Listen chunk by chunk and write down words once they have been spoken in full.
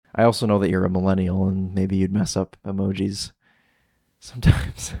I also know that you're a millennial and maybe you'd mess up emojis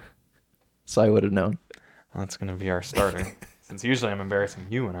sometimes. So I would have known. Well, that's going to be our starter. Since usually I'm embarrassing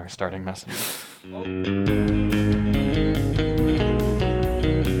you in our starting message.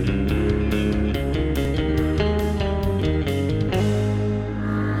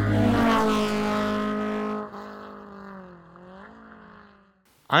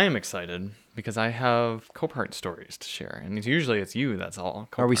 I am excited because I have Copart stories to share, and usually it's you that's all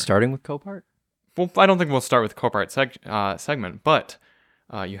Copart. Are we starting with Copart? Well, I don't think we'll start with Copart segment, but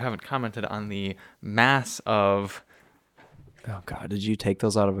you haven't commented on the mass of... Oh, God. Did you take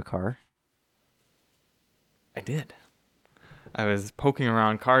those out of a car? I did. I was poking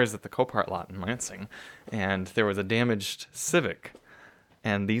around cars at the Copart lot in Lansing, and there was a damaged Civic,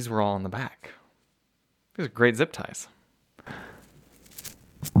 and these were all in the back. These are great zip ties.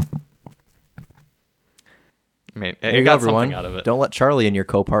 I mean, it got something out of it. Don't let Charlie in your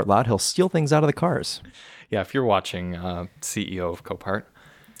Copart lot. He'll steal things out of the cars. Yeah, if you're watching, CEO of Copart,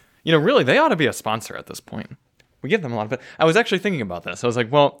 really, they ought to be a sponsor at this point. We give them a lot of it. I was actually thinking about this. I was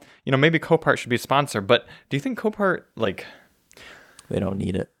like, well, maybe Copart should be a sponsor, but do you think Copart, They don't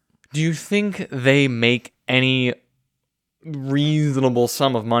need it. do you think they make any reasonable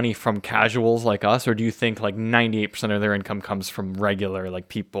sum of money from casuals like us, or do you think 98% of their income comes from regular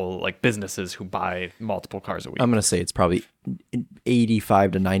people, businesses who buy multiple cars a week? I'm going to say it's probably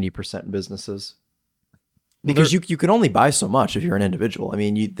 85 to 90% businesses. Because you can only buy so much if you're an individual. I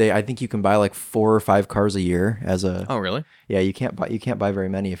mean, I think you can buy 4 or 5 cars a year as a... Oh, really? Yeah, you can't buy very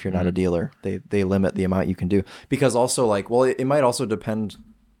many if you're not a dealer. They limit the amount you can do. Because also it might also depending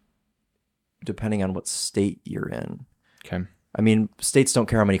on what state you're in. Okay. I mean, states don't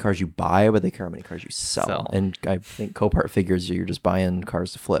care how many cars you buy, but they care how many cars you sell. And I think Copart figures you're just buying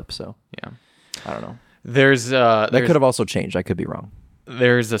cars to flip. So yeah, I don't know. That could have also changed. I could be wrong.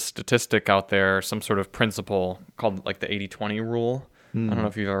 There's a statistic out there, some sort of principle called the 80-20 rule. I don't know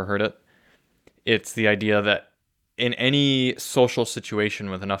if you've ever heard it. It's the idea that in any social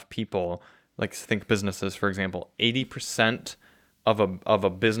situation with enough people, think businesses, for example, 80% of a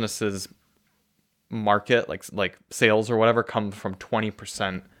business's market, like sales or whatever, come from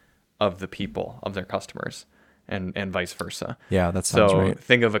 20% of the people, of their customers, and vice versa. Yeah, that sounds right. So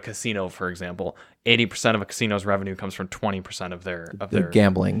think of a casino, for example. 80% of a casino's revenue comes from 20% of their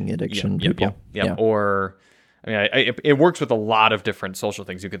gambling addiction people. Yeah. Or, it works with a lot of different social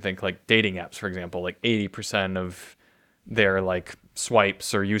things. You could think dating apps, for example, 80% of their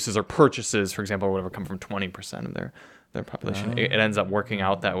swipes or uses or purchases, for example, or whatever, come from 20% of their population. It ends up working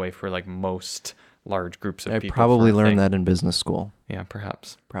out that way for most large groups of people. I probably learned that in business school. Yeah,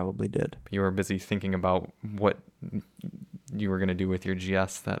 perhaps. Probably did. You were busy thinking about what you were going to do with your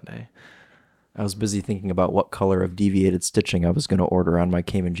GS that day. I was busy thinking about what color of deviated stitching I was going to order on my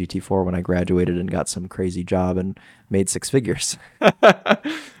Cayman GT4 when I graduated and got some crazy job and made 6 figures.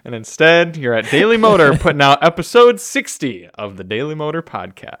 And instead, you're at Daily Motor putting out episode 60 of the Daily Motor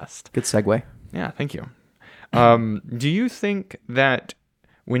podcast. Good segue. Yeah, thank you. Do you think that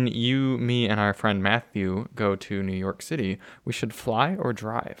when you, me, and our friend Matthew go to New York City, we should fly or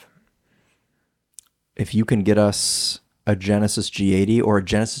drive? If you can get us a Genesis G80 or a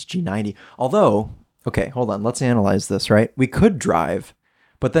Genesis G90, although, okay, hold on, let's analyze this, right? We could drive,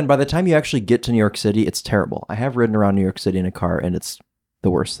 but then by the time you actually get to New York City, it's terrible. I have ridden around New York City in a car, and it's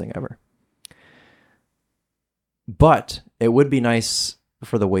the worst thing ever. But it would be nice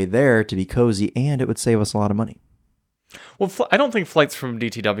for the way there to be cozy, and it would save us a lot of money. Well, I don't think flights from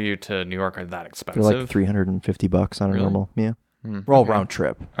DTW to New York are that expensive. They're $350 on a Really? normal, yeah. We're all round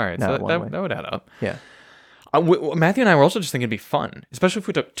trip. All right, so that would add up. Yeah. Matthew and I were also just thinking it'd be fun, especially if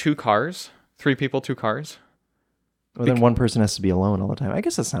we took 2 cars, 3 people, 2 cars. Well, then one person has to be alone all the time. I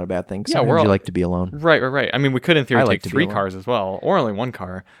guess that's not a bad thing. Yeah, Sometimes you like to be alone. Right. I mean, we could in theory like take to be 3 alone. cars as well, or only 1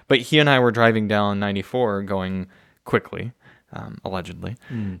 car. But he and I were driving down 94, going quickly, allegedly.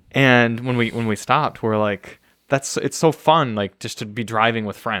 And when we stopped, we're like, it's so fun, just to be driving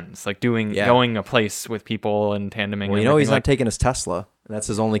with friends, going a place with people and tandeming. Well, he's not taking his Tesla. That's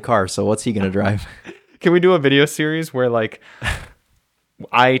his only car. So what's he going to drive? Can we do a video series where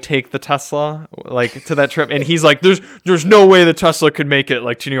I take the Tesla to that trip, and he's like, "There's no way the Tesla could make it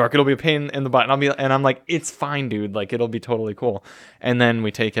to New York. It'll be a pain in the butt." And I'm like, "It's fine, dude. It'll be totally cool." And then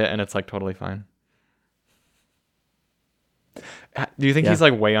we take it, and it's totally fine. Do you think he's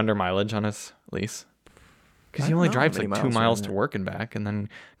way under mileage on his lease? Because he only drives 2 miles to work and back, and then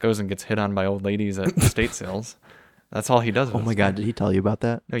goes and gets hit on by old ladies at estate sales. That's all he does. Oh my God, did he tell you about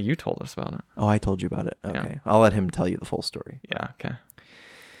that? No, you told us about it. Oh, I told you about it. Okay. Yeah. I'll let him tell you the full story. Yeah, okay.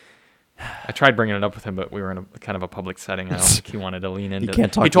 I tried bringing it up with him, but we were in a kind of a public setting. I don't think he wanted to lean into can't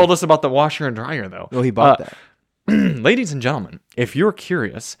it. talk He to- told us about the washer and dryer, though. Oh, he bought that. Ladies and gentlemen, if you're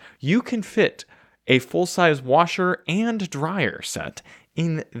curious, you can fit a full-size washer and dryer set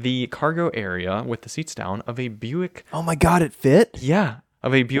in the cargo area with the seats down of a Buick. Oh my God, it fit? Yeah,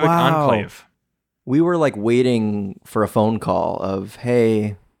 of a Buick Wow. Enclave. We were like waiting for a phone call of,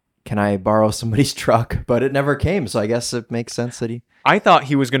 hey, can I borrow somebody's truck? But it never came. So I guess it makes sense that he. I thought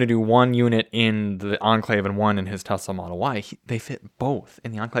he was going to do one unit in the Enclave and one in his Tesla Model Y. They fit both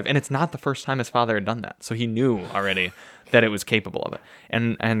in the Enclave, and it's not the first time his father had done that. So he knew already that it was capable of it.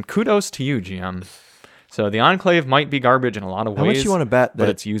 And kudos to you, GM. So the Enclave might be garbage in a lot of How ways. much you want to bet but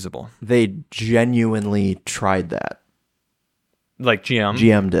that it's usable. they genuinely tried that? Like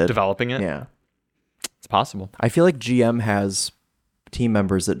GM did. developing it. Yeah. It's possible. I feel like GM has team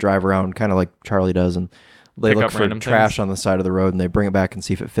members that drive around kind of like Charlie does, and they Pick look up for random trash things. on the side of the road and they bring it back and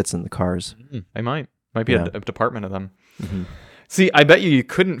see if it fits in the cars. They might be Yeah. a department of them. Mm-hmm. See, I bet you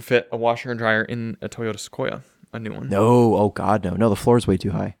couldn't fit a washer and dryer in a Toyota Sequoia, a new one. No, oh God, no. No, the floor is way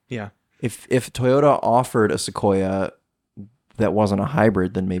too high. Yeah. If Toyota offered a Sequoia that wasn't a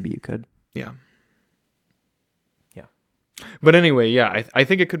hybrid, then maybe you could. Yeah. Yeah. But anyway, yeah, I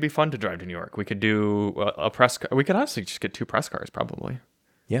think it could be fun to drive to New York. We could do a press car. We could honestly just get 2 press cars probably.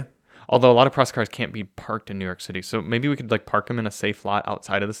 Yeah. Although a lot of press cars can't be parked in New York City. So maybe we could like park them in a safe lot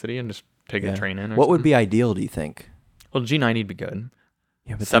outside of the city and just take a train in. Or What would something. be ideal, do you think? Well, G90 would be good.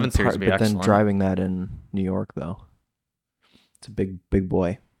 Yeah, but 7 Series would be but then excellent. driving that in New York, though, it's a big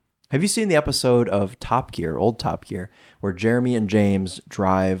boy. Have you seen the episode of Top Gear, old Top Gear, where Jeremy and James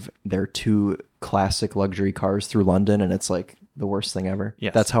drive their 2 classic luxury cars through London, and it's like the worst thing ever?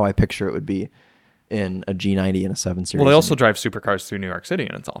 Yes. That's how I picture it would be in a G90 and a 7 Series. Well, they also drive supercars through New York City,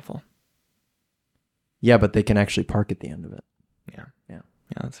 and it's awful. Yeah, but they can actually park at the end of it. Yeah. Yeah.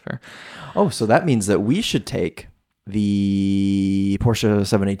 Yeah, that's fair. Oh, so that means that we should take the Porsche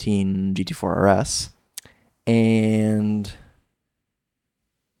 718 GT4 RS and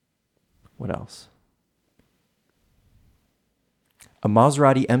what else? A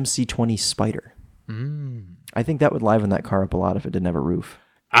Maserati MC20 Spider. I think that would liven that car up a lot if it didn't have a roof.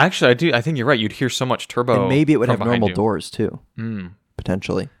 Actually, I do. I think you're right. You'd hear so much turbo. And maybe it would from have behind normal you. doors too, Mm.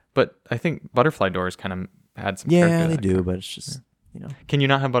 potentially. But I think butterfly doors kind of had some. Yeah, character to they that do, car. but it's just, Can you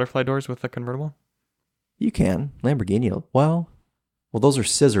not have butterfly doors with a convertible? you can. Lamborghini, well, those are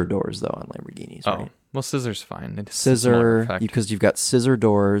scissor doors though on Lamborghinis, Oh, right? well, scissors fine. It's a similar Scissor, effect. because you've got scissor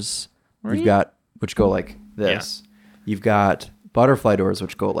doors. You've got, which go like this. You've got butterfly doors,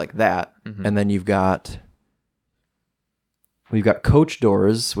 which go like that. Mhm. And then we've got coach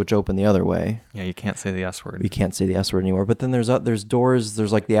doors, which open the other way. Yeah, you can't say the S word. We can't say the S word anymore. But then there's doors.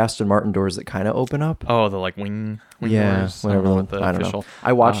 There's like the Aston Martin doors that kind of open up. Oh, the like wing Yeah, doors. whatever. I don't know what the I don't official. know.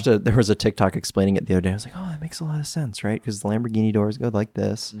 I watched there was a TikTok explaining it the other day. I was like, oh, that makes a lot of sense, right? Because the Lamborghini doors go like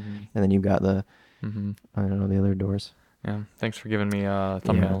this, and then you've got the Mm-hmm. I don't know, the other doors. Yeah. Thanks for giving me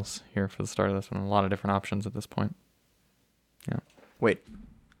thumbnails here for the start of this one. A lot of different options at this point. Yeah. Wait.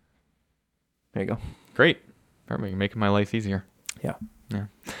 There you go. Great. Perfect. Making my life easier. Yeah. Yeah.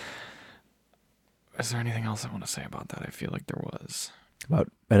 Is there anything else I want to say about that? I feel like there was.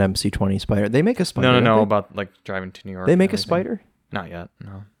 About an MC20 Spider. They make a Spider. No, don't they? about like driving to New York. They and make a everything. Spider? Not yet.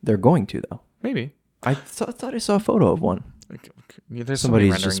 No. They're going to, though. Maybe. I thought I saw a photo of one. Yeah, there's Somebody's so many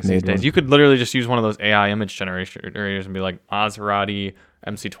just renderings these made days. one. You could literally just use one of those AI image generators and be like Maserati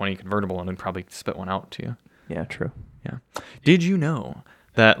MC20 convertible, and then probably spit one out to you. Yeah, true. Yeah. Did you know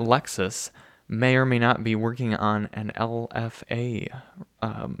that Lexus may or may not be working on an LFA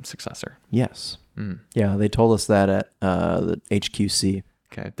successor? Yes. Mm. Yeah, they told us that at the HQC.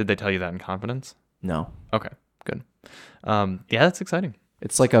 Okay. Did they tell you that in confidence? No. Okay. Good. Yeah, that's exciting.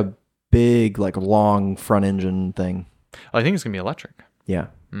 It's like a big, like long front engine thing. I think it's gonna be electric. Yeah.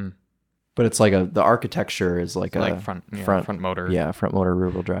 Mm. But it's like the architecture is like Like a front motor. Yeah, front motor rear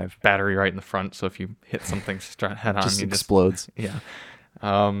wheel drive. Battery right in the front, so if you hit something head on, Just you explodes. yeah.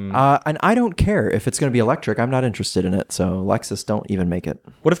 And I don't care if it's going to be electric. I'm not interested in it. So Lexus, don't even make it.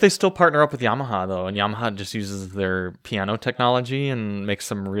 What if they still partner up with Yamaha though, and Yamaha just uses their piano technology and makes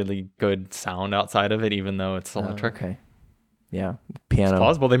some really good sound outside of it, even though it's electric? Okay. Yeah. It's Piano.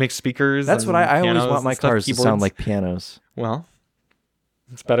 plausible. They make speakers. That's what I always pianos want and my stuff, cars to sound keyboards. like pianos. Well,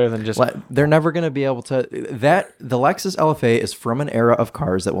 it's better than just. They're never going to be able to. The Lexus LFA is from an era of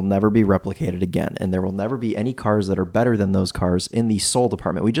cars that will never be replicated again, and there will never be any cars that are better than those cars in the soul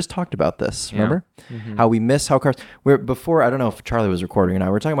department. We just talked about this. Remember how we miss how cars. Before I don't know if Charlie was recording or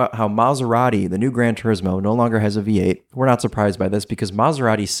not. We're talking about how Maserati, the new Gran Turismo, no longer has a V8. We're not surprised by this because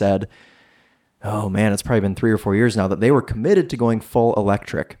Maserati said oh man, it's probably been 3 or 4 years now, that they were committed to going full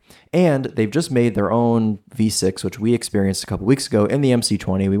electric. And they've just made their own V6, which we experienced a couple weeks ago in the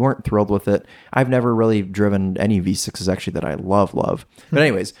MC20. We weren't thrilled with it. I've never really driven any V6s actually that I love. But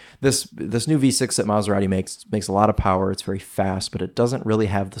anyways, this new V6 that Maserati makes a lot of power. It's very fast, but it doesn't really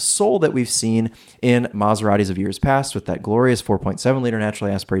have the soul that we've seen in Maseratis of years past with that glorious 4.7 liter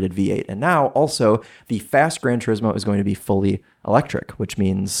naturally aspirated V8. And now also the fast Gran Turismo is going to be fully electric, which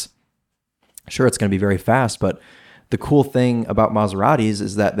means sure, it's going to be very fast, but the cool thing about Maseratis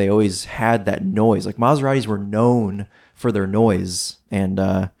is that they always had that noise. Like Maseratis were known for their noise,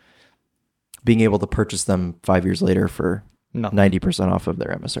 and being able to purchase them 5 years later for 90% off of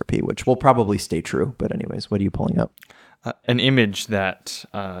their MSRP, which will probably stay true. But anyways, what are you pulling up? An image that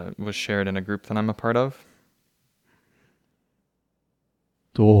was shared in a group that I'm a part of.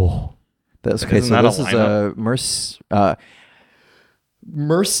 Oh, that's okay. Isn't So that a this is a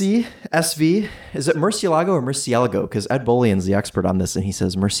Mercy SV. Is it Murcielago or Murcielago? Because Ed Bolian's the expert on this, and he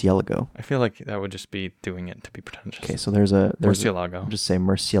says Murcielago. I feel like that would just be doing it to be pretentious. Okay, so there's Murcielago. Just say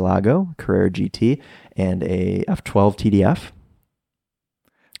Murcielago Carrera GT and a F12 TDF.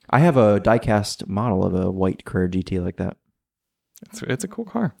 I have a diecast model of a white Carrera GT like that. It's a cool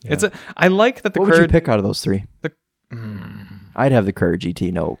car. Yeah. I like that the What Carrera. would you pick out of those three? I'd have the Carrera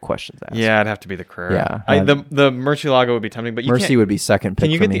GT, no questions asked. Yeah, it'd have to be the Carrera. Yeah, the Murcielago would be tempting, but you Mercy can't, would be second pick.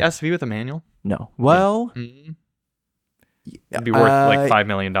 Can you for get me. the SV with a manual? No. Well, It'd be worth like $5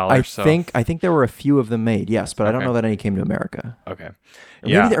 million. I think there were a few of them made. Yes, but I don't Okay. know that any came to America. Okay.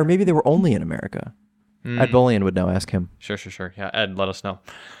 Or maybe they were only in America. Ed Bolian would know. Ask him. Sure. Yeah, Ed, let us know.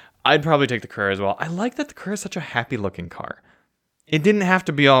 I'd probably take the Carrera as well. I like that the Carrera is such a happy-looking car. It didn't have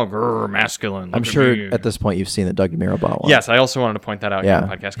to be all masculine. I'm sure at this point you've seen that Doug DeMiro bought one. Yes, I also wanted to point that out here on the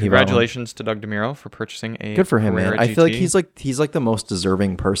podcast. he bought one. Congratulations to Doug DeMiro for purchasing a Good for him, Carrera man. I GT. feel like he's like the most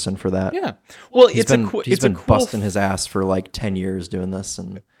deserving person for that. Yeah. Well, He's it's been a cool busting his ass for like 10 years doing this,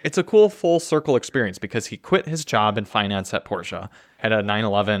 and It's a cool full circle experience because he quit his job in finance at Porsche, had a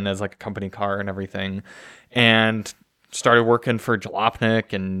 911 as like a company car and everything, and started working for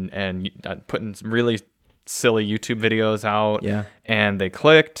Jalopnik and putting some really silly YouTube videos out. Yeah. And they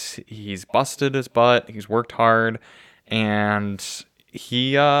clicked. He's busted his butt. He's worked hard, and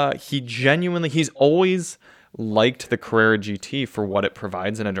he's always liked the Carrera GT for what it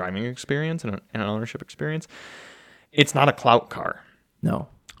provides in a driving experience and an ownership experience. It's not a clout car. no.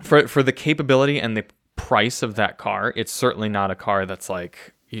 For the capability and the price of that car, it's certainly not a car that's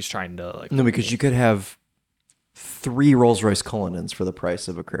like he's trying to like. No, because you could have 3 Rolls-Royce Cullinans for the price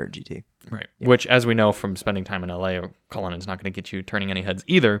of a Carrera GT. Right. Which, as we know from spending time in LA, Cullinan's not going to get you turning any heads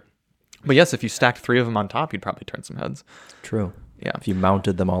either. But yes, if you stacked 3 of them on top, you'd probably turn some heads. True. Yeah. If you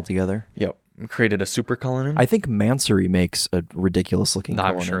mounted them all together. Yep. Created a super Cullinan. I think Mansory makes a ridiculous looking I'm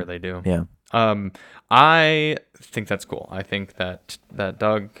Cullinan. sure they do. Yeah. I think that's cool. I think that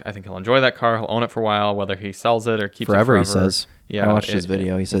Doug, I think he'll enjoy that car. He'll own it for a while, whether he sells it or keeps Forever, it he forever. says. Yeah, I watched his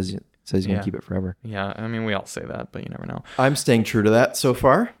video. He says he's going Yeah. to keep it forever. Yeah, I mean, we all say that, but you never know. I'm staying true to that so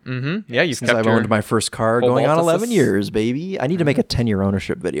far. Mm-hmm. Yeah, you've Since kept I've your owned my first car going on Voltus 11 is- years, baby. I need to make a 10-year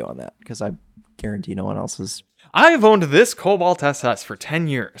ownership video on that because I guarantee no one else is. I've owned this Cobalt SS for 10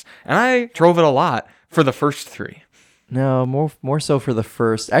 years, and I drove it a lot for the first 3. No, more so for the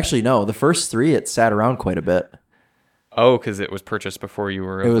first. Actually, no, the first 3 it sat around quite a bit. Oh, because it was purchased before you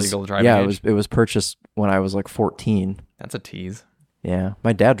were of legal driving age? it was purchased when I was like 14. That's a tease. Yeah,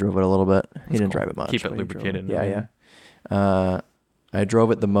 my dad drove it a little bit. He didn't drive it much. Keep it but he drove lubricated. Yeah. I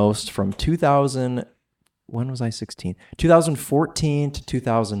drove it the most from 2000. When was I 16? 2014 to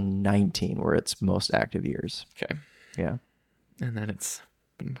 2019 were its most active years. Okay. Yeah. And then it's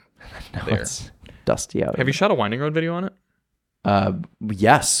been Now there. it's dusty out. Have you shot a Winding Road video on it?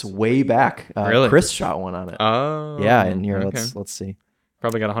 Yes, way back. Really? Chris shot one on it. Oh. Yeah, and here okay. let's see.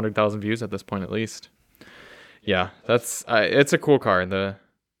 Probably got 100,000 views at this point at least. Yeah, that's it's a cool car. The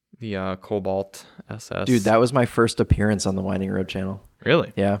Cobalt SS. Dude, that was my first appearance on the Winding Road channel.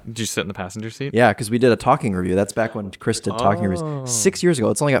 Really? Yeah. Did you sit in the passenger seat? Yeah, because we did a talking review. That's back when Chris did talking Oh. reviews. 6 years ago.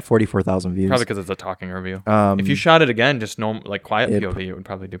 It's only got 44,000 views. Probably because it's a talking review. Um, If you shot it again, just like quiet it- POV, it would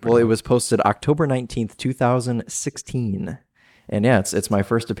probably do pretty Well, it well. was posted October 19th, 2016. And yeah, it's my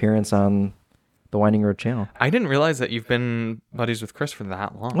first appearance on the Winding Road channel. I didn't realize that you've been buddies with Chris for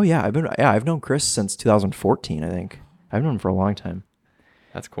that long. Oh yeah, I've known Chris since 2014, I think. I've known him for a long time.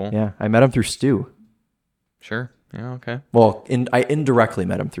 That's cool. Yeah, I met him through Stu. Sure. Yeah, okay. Well, I indirectly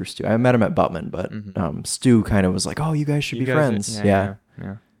met him through Stu. I met him at Buttman, but Stu kind of was like, "Oh, you guys should You be guys are- friends." yeah.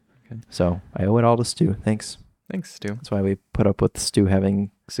 So I owe it all to Stu. Thanks. Thanks, Stu. That's why we put up with Stu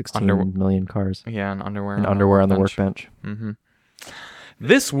having 16 million cars Yeah, and underwear. and underwear on the workbench. Mm-hmm.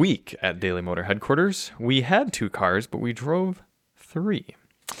 This week at Daily Motor headquarters, we had 2 cars, but we drove 3.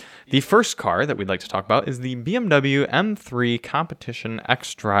 The first car that we'd like to talk about is the BMW M3 Competition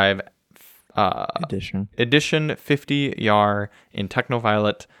X-Drive Edition 50 YAR in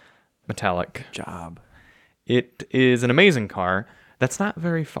Technoviolet Metallic. Job. It is an amazing car that's not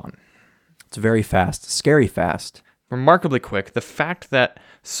very fun. It's very fast, scary fast. Remarkably quick. The fact that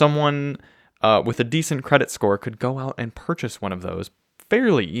someone with a decent credit score could go out and purchase one of those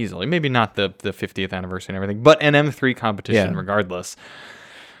fairly easily, maybe not the 50th anniversary and everything, but an M3 competition regardless,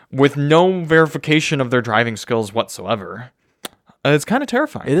 with no verification of their driving skills whatsoever. It's kind of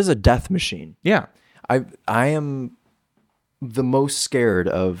terrifying. It is a death machine. Yeah. I am the most scared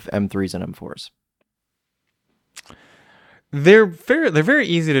of M3s and M4s. They're very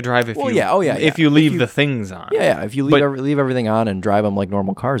easy to drive if you leave the things on. Yeah. If you leave everything on and drive them like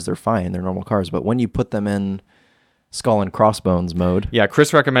normal cars, they're fine. They're normal cars. But when you put them in skull and crossbones mode, yeah,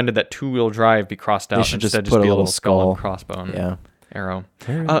 Chris recommended that 2-wheel drive be crossed out. They should just instead put be a little skull and skull. crossbone arrow.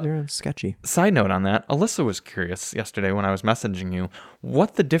 They're sketchy. Side note on that, Alyssa was curious yesterday when I was messaging you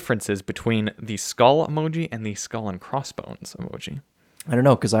what the difference is between the skull emoji and the skull and crossbones emoji. I don't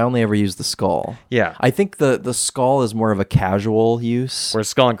know, because I only ever use the skull. Yeah. I think the skull is more of a casual use. Whereas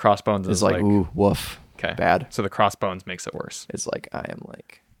skull and crossbones is like, ooh, woof. Okay. Bad. So the crossbones makes it worse. It's like, I am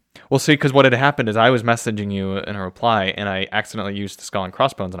like... Well, see, because what had happened is I was messaging you in a reply, and I accidentally used the skull and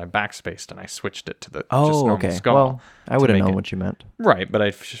crossbones, and I backspaced, and I switched it to the just normal skull. Well, I would have known what you meant. Right, but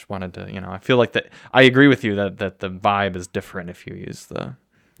I just wanted to, I feel like that. I agree with you that the vibe is different if you use the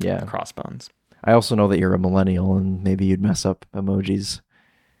crossbones. I also know that you're a millennial, and maybe you'd mess up emojis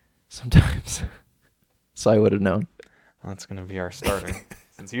sometimes. So I would have known. Well, that's going to be our starter.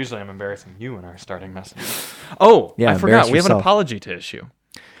 Since usually I'm embarrassing you in our starting message. Oh, yeah, I forgot. We have an apology to issue.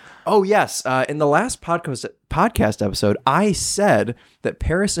 Oh, yes. In the last podcast episode, I said that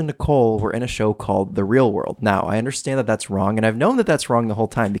Paris and Nicole were in a show called The Real World. Now, I understand that that's wrong, and I've known that that's wrong the whole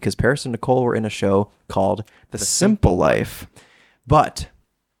time because Paris and Nicole were in a show called The Simple Life. But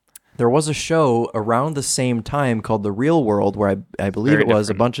there was a show around the same time called The Real World where I believe it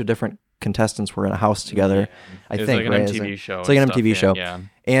was a bunch of different contestants were in a house together. I think like an MTV show. It's like an MTV show. Yeah.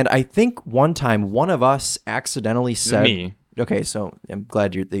 And I think one time one of us accidentally said... Me. Okay, so I'm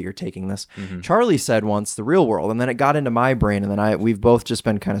glad that you're taking this. Mm-hmm. Charlie said once The Real World, and then it got into my brain, and then we've both just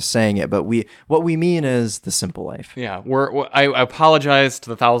been kind of saying it, but what we mean is The Simple Life. Yeah, I apologize to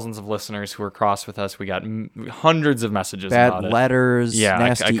the thousands of listeners who were cross with us. We got hundreds of messages about it. Bad letters,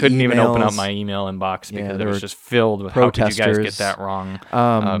 nasty I couldn't even open up emails. my email inbox because there it was were just filled with protesters. how could you guys get that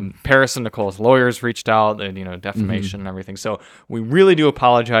wrong. Paris and Nicole's lawyers reached out, and defamation and everything. So we really do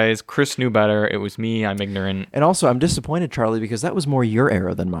apologize. Chris knew better. It was me. I'm ignorant. And also, I'm disappointed, Charlie, because that was more your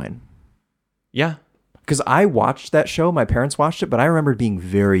era than mine. Yeah. Because I watched that show. My parents watched it, but I remember being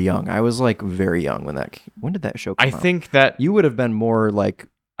very young. I was like very young when did that show come out? I think that you would have been more like...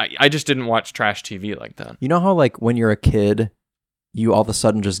 I just didn't watch trash TV like that. You know how like when you're a kid, you all of a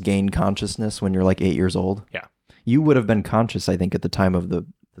sudden just gain consciousness when you're like 8 years old? Yeah. You would have been conscious, I think, at the time of the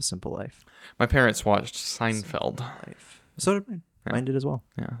Simple Life. My parents watched Seinfeld. So did mine. Yeah. Mine did as well.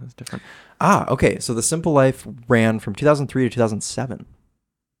 Yeah, that's different. Okay. So The Simple Life ran from 2003 to 2007.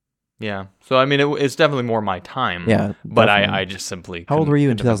 Yeah. So, I mean, it's definitely more my time. Yeah. But I just simply... How old were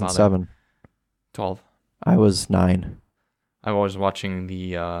you in 2007? 12. I was 9. I was watching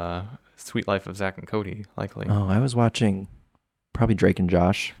the Sweet Life of Zach and Cody, likely. Oh, I was watching probably Drake and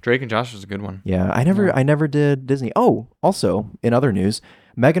Josh. Drake and Josh was a good one. Yeah. I never did Disney. Oh, also, in other news,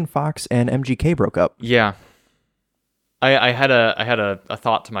 Megan Fox and MGK broke up. Yeah. I had a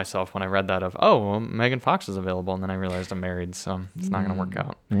thought to myself when I read that of, well, Megan Fox is available, and then I realized I'm married, so it's not going to work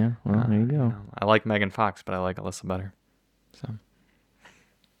out. Yeah, well, there you go. I like Megan Fox, but I like Alyssa better. So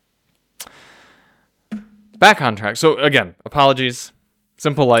back on track. So again, apologies.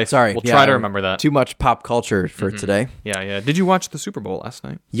 Simple Life. Sorry. We'll try to remember that. Too much pop culture for today. Yeah. Did you watch the Super Bowl last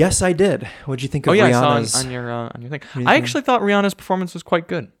night? Yes, I did. What'd you think of Rihanna's? I saw on your thing. I actually thought Rihanna's performance was quite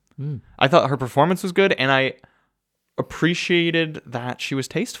good. I thought her performance was good, and I appreciated that she was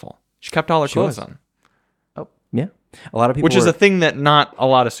tasteful. She kept all her clothes on. Oh, yeah. A lot of people Which is a thing that not a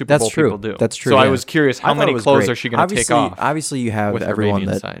lot of Super Bowl people do. That's true. So yeah. I was curious, how many clothes are she going to take off? Obviously, you have with everyone her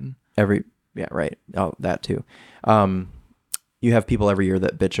baby that... inside. Yeah, right. Oh, that too. You have people every year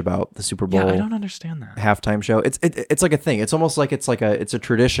that bitch about the Super Bowl. Yeah, I don't understand that. Halftime show. It's like a thing. It's almost like it's a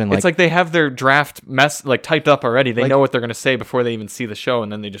tradition. It's like they have their draft typed up already. They know what they're going to say before they even see the show,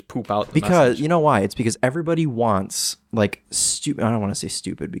 and then they just poop out the message. You know why? It's because everybody wants like stupid. I don't want to say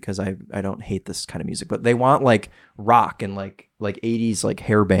stupid because I don't hate this kind of music, but they want like rock and like 80s like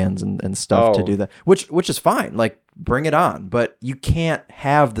hair bands and stuff to do that, which is fine. Like bring it on. But you can't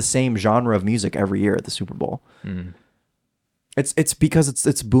have the same genre of music every year at the Super Bowl. Mm. It's because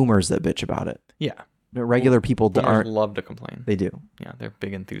it's boomers that bitch about it. Yeah. Regular people Boomers aren't. love to complain. They do. Yeah, they're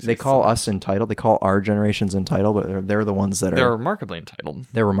big enthusiasts. They call us entitled. They call our generations entitled, but they're the ones that They're are. remarkably entitled.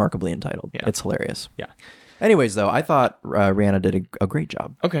 They're remarkably entitled. Yeah. It's hilarious. Yeah. Anyways, though, I thought Rihanna did a great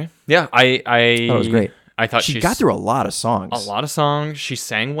job. Okay. Yeah, I thought it was great. I thought She got through a lot of songs. a lot of songs. She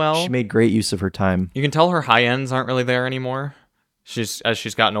sang well. She made great use of her time. You can tell her high ends aren't really there anymore. As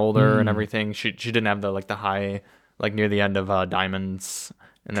she's gotten older and everything. She didn't have the high near the end of Diamonds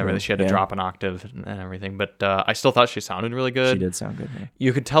and everything. She had to drop an octave and everything. But I still thought she sounded really good. She did sound good. Yeah.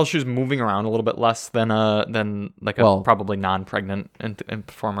 You could tell she was moving around a little bit less than a probably non-pregnant and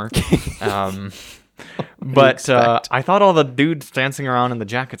performer. But I thought all the dudes dancing around in the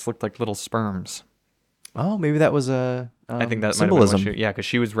jackets looked like little sperms. Oh, maybe that was a I think that symbolism. might have been because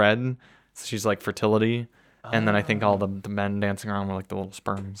she was red, so she's like fertility, and then I think all the men dancing around were like the little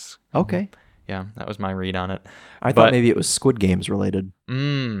sperms. Okay. Yeah, that was my read on it. I thought maybe it was Squid Games related.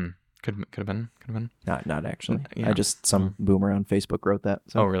 Could have been. Not actually. Yeah. Some boomer on Facebook wrote that.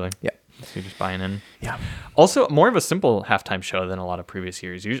 So. Oh, really? Yeah. So you're just buying in. Yeah. Also, more of a simple halftime show than a lot of previous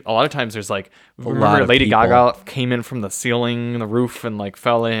years. A lot of times there's like, lot of Lady people. Gaga came in from the ceiling, the roof, and like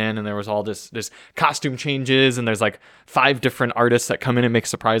fell in, and there was all this costume changes, and there's like 5 different artists that come in and make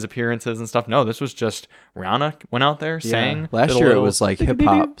surprise appearances and stuff. No, this was just Rihanna went out there, sang. Last did a year it little- was like hip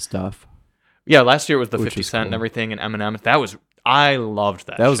hop stuff. Yeah, last year it was the Which 50 was Cent and cool. everything, and Eminem. I loved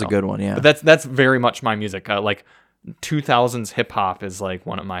that. That was show. a good one, yeah. But that's very much my music. Like 2000s hip hop is like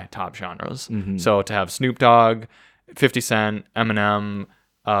one of my top genres. Mm-hmm. So to have Snoop Dogg, 50 Cent, Eminem,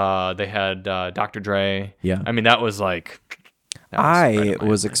 they had Dr. Dre. Yeah. I mean, that was like. I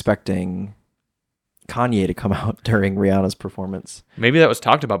was expecting Kanye to come out during Rihanna's performance. Maybe that was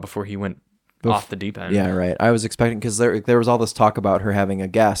talked about before he went off the deep end. Yeah, right. I was expecting because there was all this talk about her having a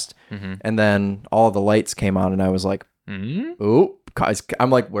guest, and then all the lights came on, and I was like, "Oh, I'm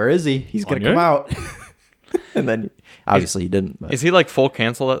like, where is he? He's gonna come out." And then obviously he didn't. But. Is he like full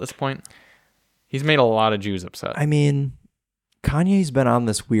canceled at this point? He's made a lot of Jews upset. I mean, Kanye's been on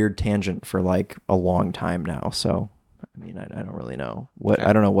this weird tangent for like a long time now, so. I mean, I don't really know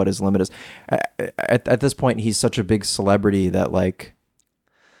I don't know what his limit is. At this point, he's such a big celebrity that like.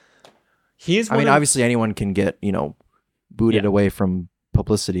 Obviously anyone can get, booted away from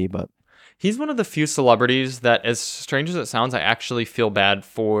publicity, but he's one of the few celebrities that, as strange as it sounds, I actually feel bad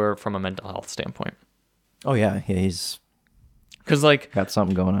for from a mental health standpoint. Oh yeah, he's because like got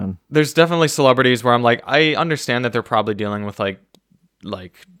something going on. There's definitely celebrities where I'm like, I understand that they're probably dealing with like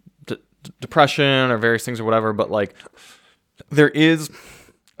depression or various things or whatever, but like there is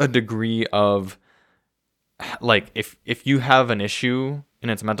a degree of like if you have an issue and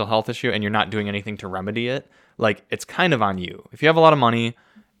it's a mental health issue and you're not doing anything to remedy it, like it's kind of on you. If you have a lot of money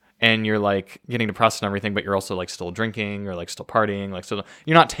and you're like getting depressed and everything, but you're also like still drinking or like still partying, like still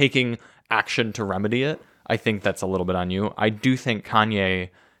you're not taking action to remedy it, I think that's a little bit on you. I do think Kanye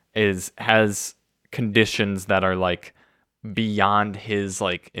has conditions that are like beyond his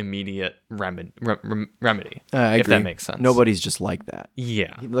like immediate remedy. I if agree. that makes sense. Nobody's just like that.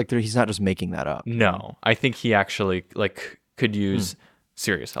 Yeah. He's not just making that up. No, I think he actually like could use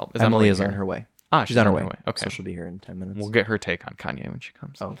serious help. Is Emily is here? on her way. She's on her way. Okay. So she'll be here in 10 minutes. We'll get her take on Kanye when she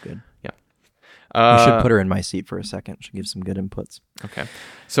comes. Oh, good. Yeah. We should put her in my seat for a second. She'll give some good inputs. Okay.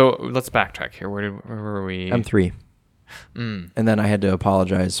 So let's backtrack here. Where were we? M3. And then I had to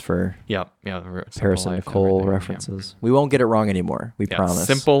apologize for Yeah. Paris and Nicole references. We won't get it wrong anymore. We promise.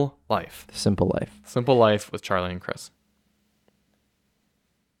 Simple Life. Simple Life. Simple Life with Charlie and Chris.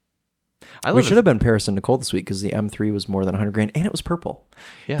 We should have been Paris and Nicole this week because the M3 was more than $100,000 and it was purple.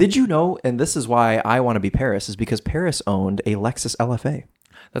 Yeah. Did you know? And this is why I want to be Paris, is because Paris owned a Lexus LFA.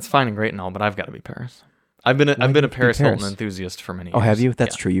 That's fine and great and all, but I've got to be Paris. I've been a Paris Hilton enthusiast for many years. Oh, have you?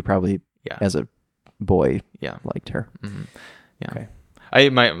 That's true. You probably, as a boy, liked her. Mm-hmm. Yeah. Okay.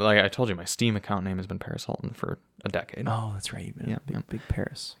 I told you, my Steam account name has been Paris Hilton for a decade. Oh, that's right. You've been big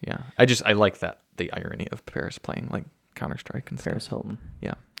Paris. Yeah. I like the irony of Paris playing like Counter-Strike and Paris stuff. Hilton.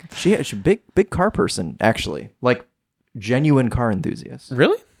 Yeah. She's a big car person, actually. Like, genuine car enthusiast.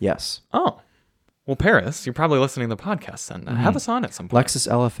 Really? Yes. Oh. Well, Paris, you're probably listening to the podcast then. Have us on at some point. Lexus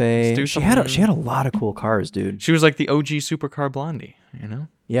LFA. She had a lot of cool cars, dude. She was like the OG supercar blondie, you know?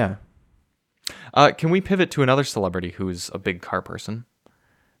 Yeah. Can we pivot to another celebrity who's a big car person?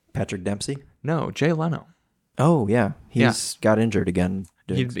 Patrick Dempsey? No, Jay Leno. Oh, yeah. He's got injured again.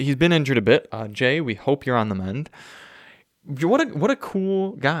 He's been injured a bit. Jay, we hope you're on the mend. what a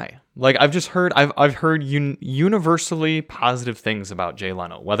cool guy. Like I've heard universally positive things about Jay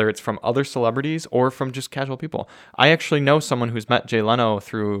Leno, whether it's from other celebrities or from just casual people. I actually know someone who's met Jay Leno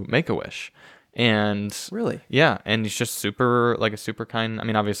through Make-A-Wish. And Really? yeah, and he's just super kind. I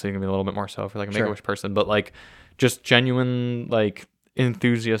mean, obviously he can be a little bit more so for like a Make-A-Wish person, but like just genuine like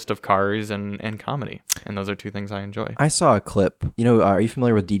enthusiast of cars and comedy. And those are two things I enjoy. I saw a clip. Are you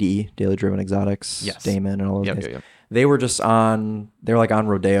familiar with DDE, Daily Driven Exotics? Yes. Damon and all those guys. Yep. They were just they're like on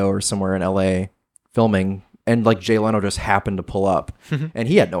Rodeo or somewhere in LA filming, and like Jay Leno just happened to pull up, and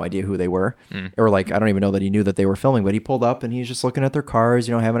he had no idea who they were, or like I don't even know that he knew that they were filming, but he pulled up and he's just looking at their cars,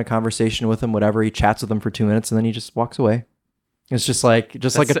 having a conversation with them, whatever. He chats with them for 2 minutes and then he just walks away. It's just like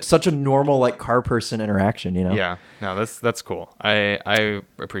such a normal like car person interaction, Yeah, no, that's cool. I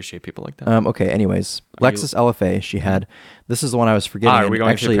appreciate people like that. Okay. Anyways, Lexus LFA. She had. This is the one I was forgetting. Are we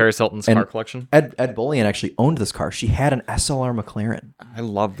going through Paris Hilton's car collection? Ed Bullion actually owned this car. She had an SLR McLaren. I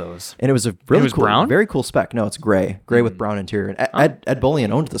love those. And it was a really cool, brown? very cool spec. No, it's gray with brown interior. And Ed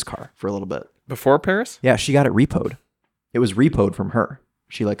Bullion owned this car for a little bit. Before Paris? Yeah, she got it repoed. It was repoed from her.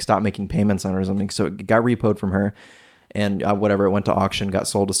 She like stopped making payments on it or something, so it got repoed from her. And whatever, it went to auction, got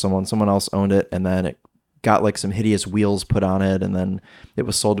sold to someone else owned it, and then it got like some hideous wheels put on it, and then it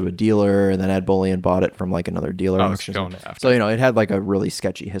was sold to a dealer, and then Ed Bullion bought it from like another dealer auction. So it had like a really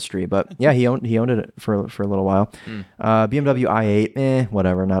sketchy history, but yeah, he owned it for a little while. BMW i8,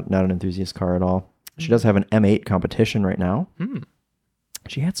 whatever, not an enthusiast car at all. She does have an M8 competition right now.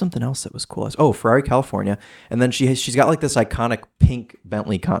 She had something else that was cool. Ferrari California, and then she's got like this iconic pink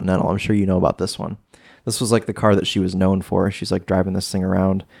Bentley Continental. I'm sure you know about this one. This was like the car that she was known for. She's like driving this thing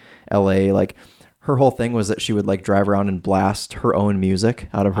around LA. Like her whole thing was that she would like drive around and blast her own music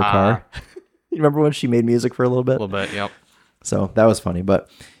out of her car. You remember when she made music for a little bit? A little bit, yep. So that was funny. But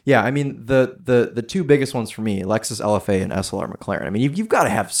yeah, I mean, the two biggest ones for me, Lexus LFA and SLR McLaren. I mean, you've got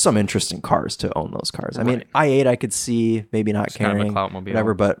to have some interesting cars to own those cars. I mean, i8 I could see maybe not carrying, kind of a Cloutmobile.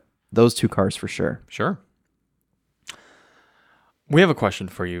 Whatever, but those two cars for sure. Sure. We have a question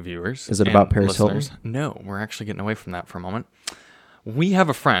for you, viewers. Is it about Paris Hilton? No, we're actually getting away from that for a moment. We have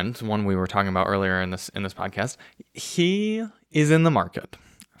a friend, one we were talking about earlier in this podcast. He is in the market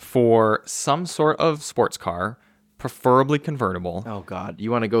for some sort of sports car, preferably convertible. Oh God,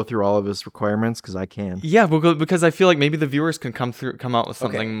 you want to go through all of his requirements? Because I can. Yeah, because I feel like maybe the viewers can come out with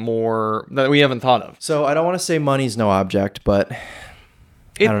something more that we haven't thought of. So I don't want to say money's no object, but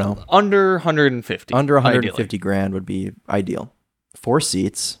I don't know. Under 150. Under 150 ideally. grand would be ideal. 4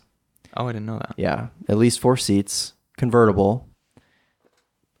 seats. Oh, I didn't know that. Yeah, at least 4 seats. Convertible.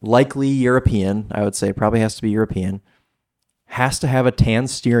 Likely European, I would say. Probably has to be European. Has to have a tan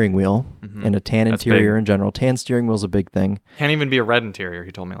steering wheel and a tan interior in general. Tan steering wheel's a big thing. Can't even be a red interior,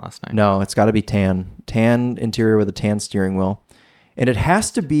 he told me last night. No, it's got to be tan. Tan interior with a tan steering wheel. And it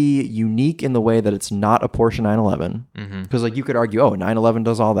has to be unique in the way that it's not a Porsche 911. Because like you could argue, 911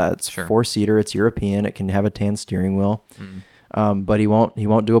 does all that. It's 4-seater. It's European. It can have a tan steering wheel. But he won't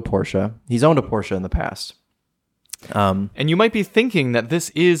do a Porsche. He's owned a Porsche in the past. And you might be thinking that this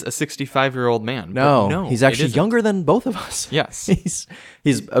is a 65-year-old man. No, he's actually younger than both of us. Yes. he's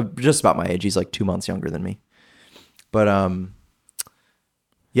just about my age. He's like 2 months younger than me. But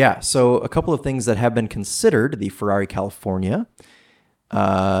yeah, so a couple of things that have been considered, the Ferrari California.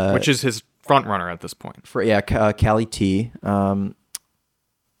 Which is his front runner at this point. Cali T.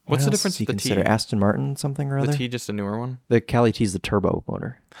 What's the difference with the T? Aston Martin something or other? The T just a newer one? The Cali T is the turbo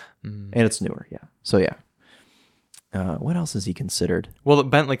motor. And it's newer, yeah. So yeah. What else is he considered? Well, the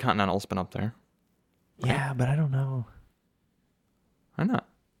Bentley Continental's been up there. Yeah, but I don't know. Why not?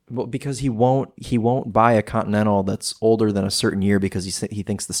 Well, because he won't buy a Continental that's older than a certain year because he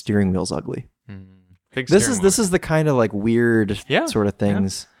thinks the steering wheel's ugly. This is the kind of like weird sort of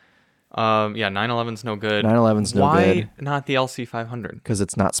things. 911's no good. 911's no good. Why not the LC500? Because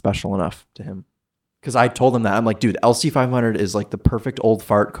it's not special enough to him. Because I told him that. I'm like, dude, LC500 is like the perfect old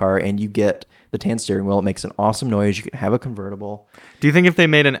fart car, and you get the tan steering wheel. It makes an awesome noise. You can have a convertible. Do you think if they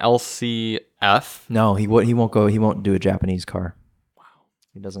made an LCF? No, he won't do a Japanese car. Wow.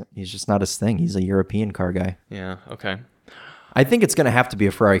 He doesn't. He's just not his thing. He's a European car guy. Yeah, okay. I think it's going to have to be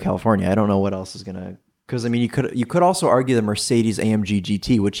a Ferrari California. I don't know what else is going to... Because, I mean, you could also argue the Mercedes AMG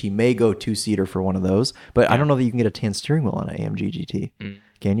GT, which he may go 2-seater for one of those. But I don't know that you can get a tan steering wheel on an AMG GT.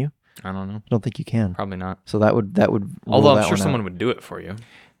 Can you? I don't know. I don't think you can. Probably not. So that would. Although I'm sure someone would do it for you.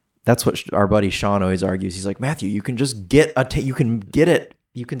 That's what our buddy Sean always argues. He's like, Matthew, you can just get you can get it.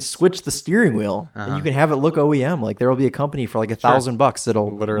 You can switch the steering wheel and you can have it look OEM. Like there will be a company for like $1,000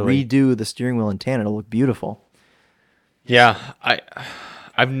 that'll redo the steering wheel in tan. It'll look beautiful. Yeah,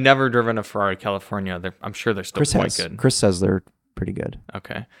 I I've never driven a Ferrari California. I'm sure they're still quite good. Chris says they're pretty good.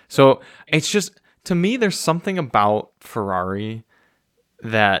 Okay. So it's just, to me, there's something about Ferrari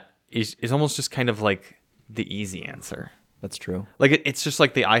that is almost just kind of like the easy answer. That's true. Like it's just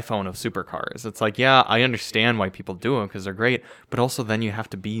like the iPhone of supercars. It's like, yeah, I understand why people do them because they're great, but also then you have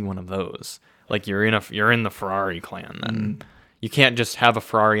to be one of those. Like you're in the Ferrari clan then. You can't just have a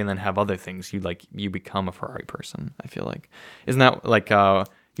Ferrari and then have other things. You become a Ferrari person, I feel like. Isn't that like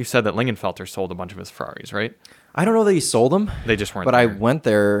you said that Lingenfelter sold a bunch of his Ferraris, right? I don't know that he sold them. They just weren't But there. I went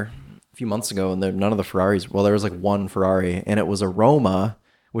there a few months ago, and none of the Ferraris. Well, there was like one Ferrari, and it was a Roma,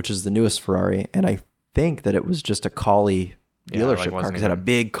 which is the newest Ferrari, and I think that it was just a Collie dealership car because it had a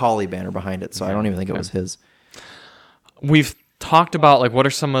big Collie banner behind it. So I don't even think it was his. We've talked about like what are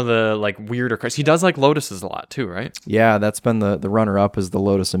some of the like weirder cars. He does like Lotuses a lot too, right? Yeah, that's been the runner-up is the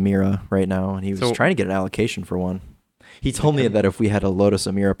Lotus Emira right now, and he was So- trying to get an allocation for one. He told me that if we had a Lotus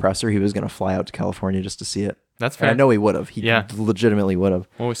Emira presser, he was going to fly out to California just to see it. That's And fair. I know he would have. He Yeah. legitimately would have.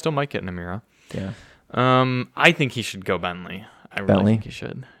 Well, we still might get an Emira. Yeah. I think he should go Bentley. I really Bentley? think he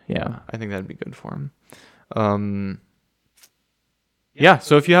should. Yeah. Yeah, I think that'd be good for him. Yeah,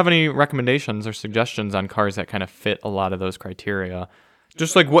 so if you have any recommendations or suggestions on cars that kind of fit a lot of those criteria,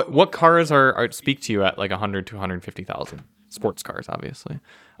 just like what cars are speak to you at like 100 to 150,000? Sports cars, obviously.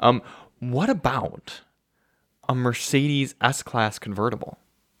 What about a Mercedes S-Class convertible?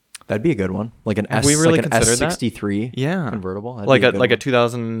 That'd be a good one. Like an Have S, we really like an considered that? S63 Yeah. convertible. That'd Like be a good like a one.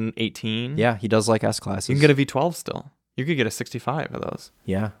 2018? Yeah, he does like S-classes. You can get a V12 still. You could get a 65 of those.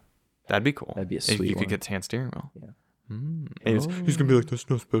 Yeah. That'd be cool. That'd be a If sweet you one. could get tan steering wheel. Yeah. He's gonna be like, that's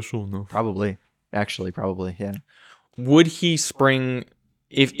not special enough. Probably. Actually, probably. Yeah. Would he spring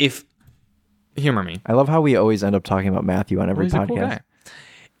if humor me? I love how we always end up talking about Matthew on every He's a podcast. cool guy.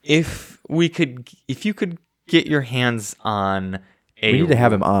 If you could get your hands on a, We need to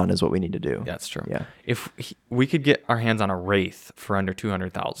have him on is what we need to do. That's true. Yeah. If we could get our hands on a Wraith for under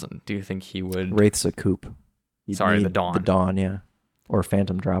 200,000, do you think he would? Wraith's a coupe. You'd Sorry, the need Dawn. The Dawn, yeah. Or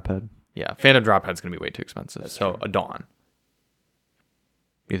Phantom Drophead. Yeah, Phantom Drophead's gonna be way too expensive. So a Dawn.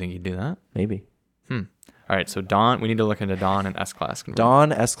 Do you think he'd do that? Maybe. All right, so Dawn. We need to look into Dawn and S-Class convertible.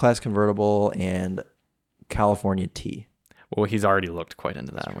 Dawn, S-Class convertible, and California T. Well, he's already looked quite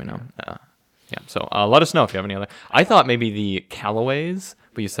into that. We know. Yeah. So let us know if you have any other. I thought maybe the Callaways,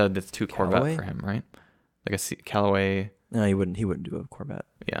 but you said it's too Corvette Callaway? for him, right? Like a Callaway. No, he wouldn't do a Corvette.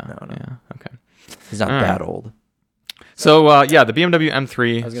 Yeah. No. Yeah. Okay. He's not All right. that old. So yeah, the BMW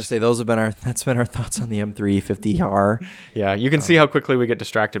M3. I was gonna say that's been our thoughts on the M3 50R. Yeah, you can see how quickly we get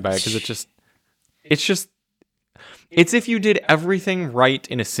distracted by it because it's if you did everything right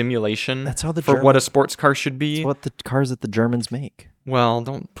in a simulation. That's how the for what a sports car should be. It's what the cars that the Germans make. Well,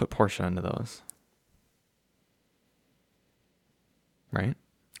 don't put Porsche into those. Right?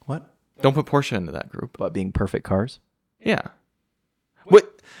 What? Don't put Porsche into that group. But being perfect cars. Yeah.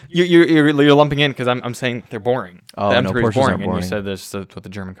 What you're lumping in because I'm saying they're boring. Oh, the no, M3 is Porsches boring, aren't and you boring. said that's what the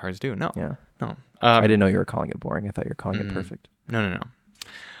German cars do. No, Yeah. no. I didn't know you were calling it boring. I thought you were calling it perfect. No.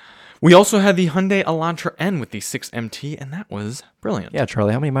 We also had the Hyundai Elantra N with the 6MT, and that was brilliant. Yeah,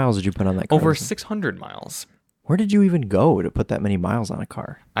 Charlie, how many miles did you put on that car? Over 600 miles. Where did you even go to put that many miles on a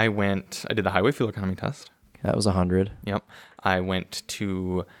car? I did the highway fuel economy test. That was 100. Yep. I went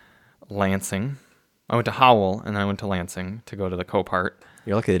to Lansing. I went to Howell, and then I went to Lansing to go to the Copart.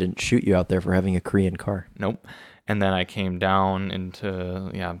 You're lucky they didn't shoot you out there for having a Korean car. Nope. And then I came down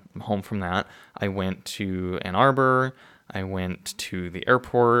into, home from that. I went to Ann Arbor. I went to the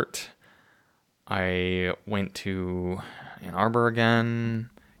airport. I went to Ann Arbor again.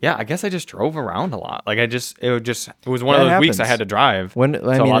 Yeah, I guess I just drove around a lot. Like it was one of That those weeks I happens. had to drive. When to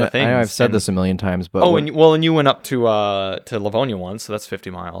a lot of things. I know I've said And- this a million times, but Oh, and you went up to Livonia once, so that's 50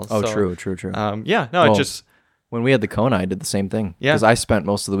 miles. oh, So, true. Yeah, no, Well, it just When we had the Kona, I did the same thing. Yeah. Because I spent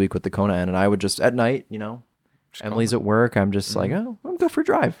most of the week with the Kona, and I would just at night, Emily's at work. I'm just like, Mm-hmm. oh, I'm go for a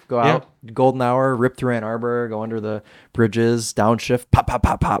drive. Go out, golden hour, rip through Ann Arbor, go under the bridges, downshift,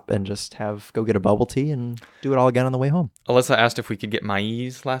 pop, and just go get a bubble tea and do it all again on the way home. Alyssa asked if we could get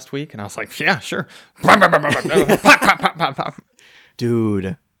Maize last week, and I was like, yeah, sure. Pop, pop, pop.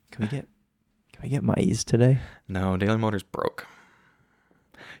 Dude, can we get Mais today? No, Daily Motors broke.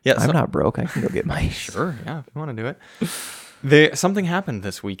 Yeah, I'm not broke. I can go get Mais. Sure, yeah, if you want to do it. Something happened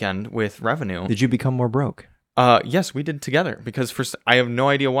this weekend with revenue. Did you become more broke? Yes, we did together because I have no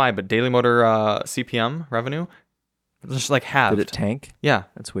idea why, but Daily Motor CPM revenue just like halved. Did it tank? Yeah,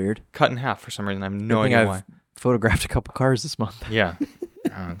 That's weird. cut in half for some reason. I have no Good thing idea I've why. photographed a couple cars this month. Yeah,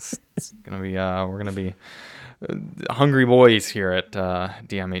 it's gonna be we're gonna be hungry boys here at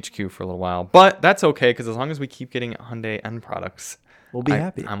DMHQ for a little while, but that's okay because as long as we keep getting Hyundai end products, We'll be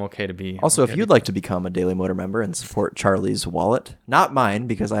happy. I'm okay to be. Also, okay if you'd like to become a Daily Motor member and support Charlie's wallet, not mine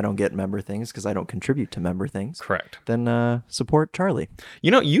because I don't get member things because I don't contribute to member things, correct. then support Charlie.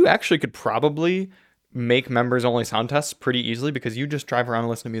 You know, you actually could probably make members only sound tests pretty easily because you just drive around and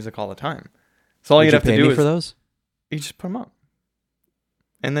listen to music all the time. So all Would you'd you have to pay do me is for those? you just put them up,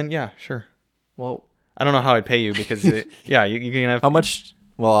 and then yeah, sure. Well, I don't know how I'd pay you because you can have how much?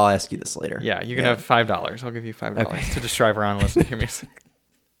 Well, I'll ask you this later. Yeah, you can have $5. I'll give you $5 to just drive around and listen to your music.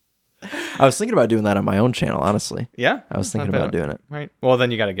 I was thinking about doing that on my own channel, honestly. Yeah, I was that's not thinking about bad. doing it. Right. Well,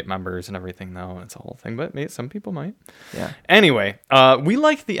 then you got to get members and everything, though. And it's a whole thing, but maybe some people might. Yeah. Anyway, we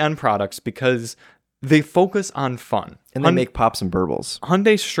like the end products because they focus on fun. And they make pops and burbles.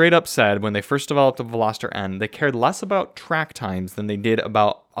 Hyundai straight up said when they first developed the Veloster N, they cared less about track times than they did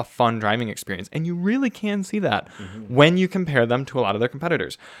about a fun driving experience. And you really can see that when you compare them to a lot of their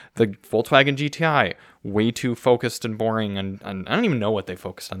competitors. The Volkswagen GTI, way too focused and boring. And I don't even know what they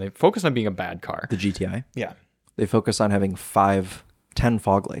focused on. They focused on being a bad car. The GTI. Yeah. They focus on having 10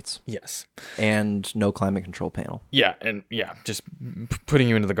 fog lights Yes. and no climate control panel. Yeah. And yeah, just putting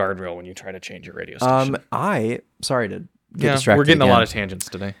you into the guardrail when you try to change your radio station. Sorry to get distracted. We're getting again. a lot of tangents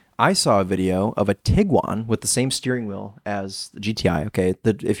today. I saw a video of a Tiguan with the same steering wheel as the GTI. Okay,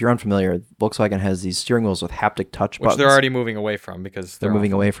 if you're unfamiliar, Volkswagen has these steering wheels with haptic touch Which buttons. they're already moving away from because They're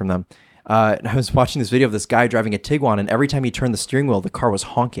moving away from them. And I was watching this video of this guy driving a Tiguan, and every time he turned the steering wheel, the car was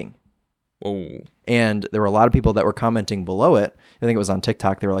honking. Whoa. And there were a lot of people that were commenting below it. I think it was on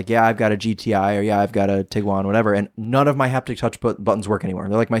TikTok. They were like, yeah, I've got a GTI, or yeah, I've got a Tiguan, whatever. And none of my haptic touch buttons work anymore.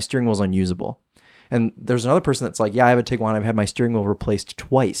 They're like, my steering wheel's unusable. And there's another person that's like, yeah, I have a Tiguan. I've had my steering wheel replaced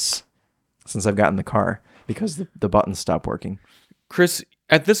twice since I've gotten the car because the buttons stopped working. Chris,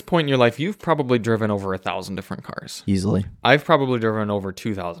 at this point in your life, you've probably driven over 1,000 different cars. Easily. I've probably driven over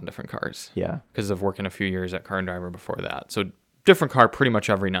 2,000 different cars. Yeah. Because of working a few years at Car and Driver before that. So different car pretty much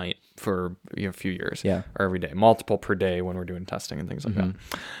every night for a few years. Yeah. Or every day. Multiple per day when we're doing testing and things like that.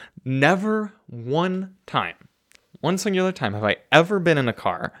 Never one singular time have I ever been in a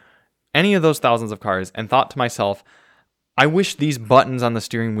car, any of those thousands of cars, and thought to myself, I wish these buttons on the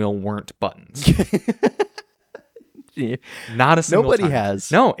steering wheel weren't buttons. Not a single Nobody time.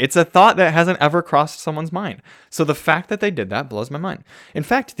 has. No, it's a thought that hasn't ever crossed someone's mind. So the fact that they did that blows my mind. In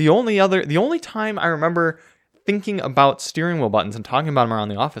fact, the only time I remember thinking about steering wheel buttons and talking about them around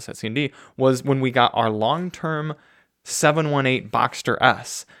the office at C&D was when we got our long-term 718 Boxster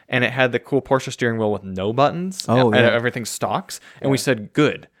S, and it had the cool Porsche steering wheel with no buttons. Oh, and yeah. everything stocks. And we said,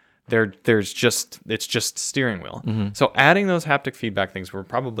 good. It's just steering wheel. So adding those haptic feedback things were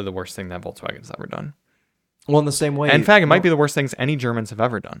probably the worst thing that Volkswagen's ever done. Well, in the same way. In fact, it might be the worst things any Germans have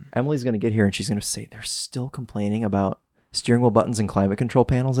ever done. Emily's going to get here and she's going to say they're still complaining about steering wheel buttons and climate control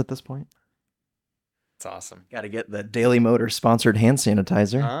panels at this point. It's awesome. Got to get the Daily Motor sponsored hand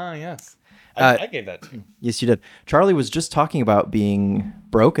sanitizer. Ah, yes. I gave that too. Yes, you did. Charlie was just talking about being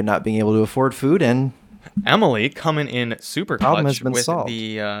broke and not being able to afford food, and Emily coming in super Problem clutch has been with solved.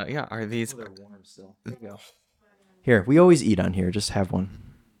 the are these they're warm still. There you go. Here, we always eat on here. Just have one.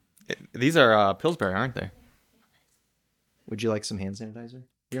 these are Pillsbury, aren't they? Would you like some hand sanitizer?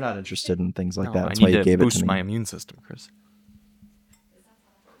 You're not interested in things like No, that. I That's why need you to gave it boost to me. my immune system, Chris.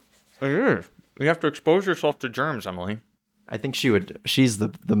 You have to expose yourself to germs, Emily. I think she would. She's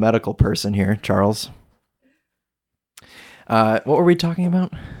the medical person here, Charles. What were we talking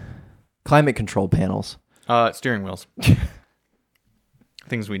about? Climate control panels. Steering wheels.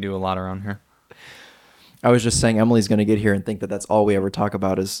 Things we do a lot around here. I was just saying Emily's going to get here and think that that's all we ever talk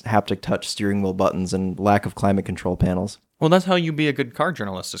about is haptic touch steering wheel buttons and lack of climate control panels. Well, that's how you be a good car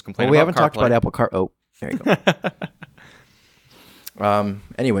journalist, is Well, complaining we about haven't talked CarPlay. about Apple Car. Oh, there you go.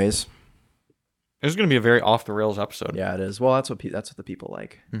 Anyways, This is going to be a very off the rails episode. yeah, it is. Well, that's what the people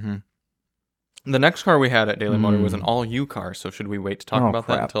like. The next car we had at Daily Motor was an all-you car. So should we wait to talk Oh, about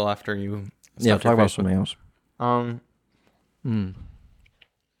that crap. until after you? Yeah, stuff your talk about face with- something else.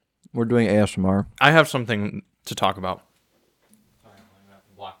 We're doing ASMR. I have something to talk about.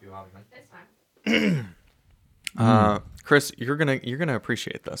 That's fine. Chris, you're gonna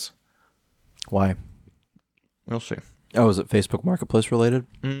appreciate this. Why? We'll see. Oh, is it Facebook Marketplace related?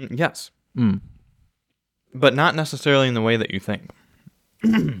 Yes, but not necessarily in the way that you think.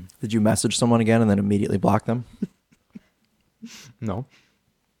 Did you message someone again and then immediately block them? No.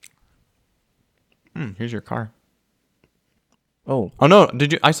 Here's your car. Oh, Oh no!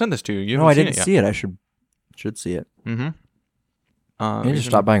 Did you? I sent this to you. You no, I haven't didn't seen see it. I should see it. it yet. I need to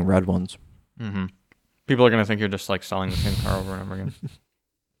stop buying red ones. People are gonna think you're just like selling the same car over and over again.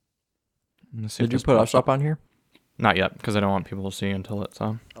 Let's see if Did you this put pops us up on here? Not yet, because I don't want people to see until it's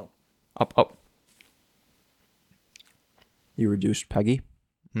up. You reduced Peggy.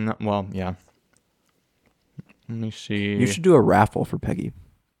 No, well, yeah. Let me see. You should do a raffle for Peggy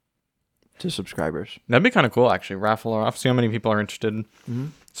to subscribers. That'd be kind of cool, actually. Raffle off. See how many people are interested. Mm-hmm.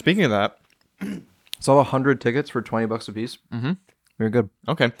 Speaking of that, So 100 tickets for $20 a piece. mm-hmm. Very good.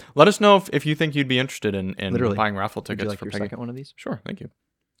 Okay. Let us know if you think you'd be interested in Literally. buying raffle Would you tickets like for your Peggy. second one of these? Sure, thank you.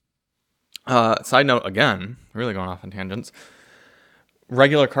 Side note, again, really going off on tangents.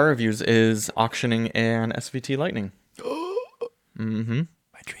 Regular Car Reviews is auctioning an SVT Lightning. Mm-hmm.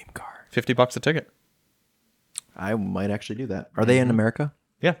 My dream car. $50 a ticket. I might actually do that. Are they in America?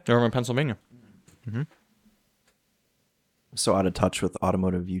 Yeah, they're over in Pennsylvania. I'm so out of touch with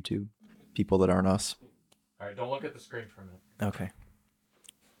automotive YouTube. People that aren't us. All right, don't look at the screen for a minute. Okay.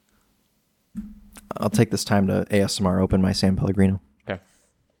 I'll take this time to ASMR open my San Pellegrino. Okay.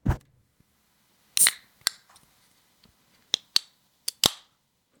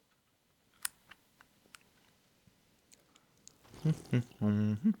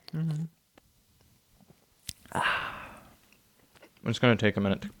 I'm just going to take a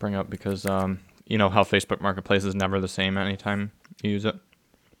minute to bring up because you know how Facebook Marketplace is never the same anytime you use it.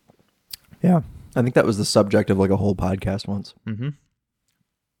 Yeah. I think that was the subject of like a whole podcast once. Mm-hmm.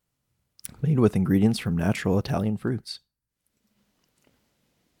 Made with ingredients from natural Italian fruits.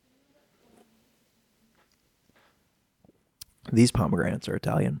 These pomegranates are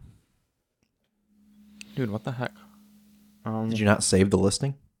Italian. Dude, what the heck? Did you not save the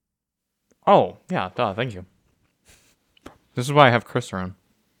listing? Oh, yeah, duh, thank you. This is why I have Chris around.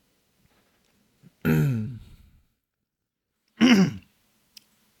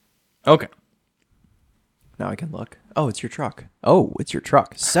 Okay. Now I can look. Oh, it's your truck. Oh, it's your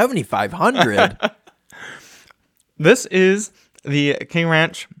truck. 7,500. This is the King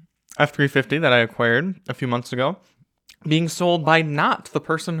Ranch F350 that I acquired a few months ago, being sold by not the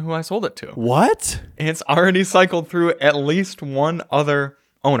person who I sold it to. What? It's already cycled through at least one other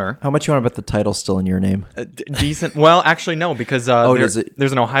owner. How much you want to bet the title's still in your name? Decent. Well, actually, no, because does it?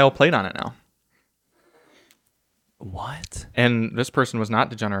 There's an Ohio plate on it now. What? And this person was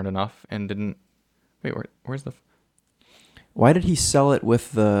not degenerate enough and didn't... Wait, where's the... Why did he sell it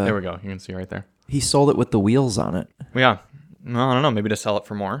with the... There we go. You can see right there. He sold it with the wheels on it. Yeah. No, I don't know. Maybe to sell it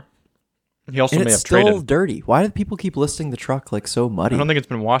for more. He also And may it's have still traded. dirty. Why do people keep listing the truck like so muddy? I don't think it's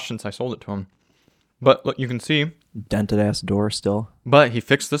been washed since I sold it to him. But look, you can see. Dented ass door still. But he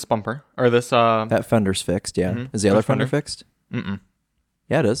fixed this bumper. Or this... That fender's fixed, yeah. Mhm. Is the other Which fender fender? fixed? Mm-mm.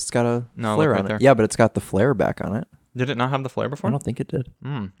 Yeah, it is. It's got a No, flare look on right it. there. Yeah, but it's got the flare back on it. Did it not have the flare I before? don't think it did.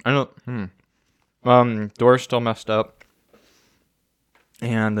 I don't... Door's still messed up.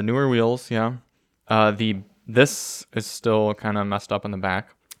 And the newer wheels, yeah. This is still kind of messed up in the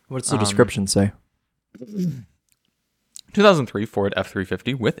back. What's the description say? 2003 Ford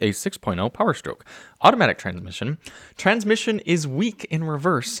F350 with a 6.0 Power Stroke. Automatic transmission. Transmission is weak in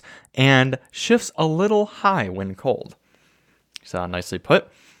reverse and shifts a little high when cold. So nicely put.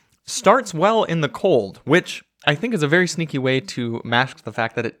 Starts well in the cold, which I think is a very sneaky way to mask the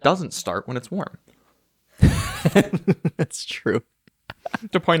fact that it doesn't start when it's warm. That's true.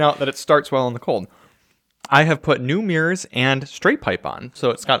 To point out that it starts well in the cold. I have put new mirrors and straight pipe on, so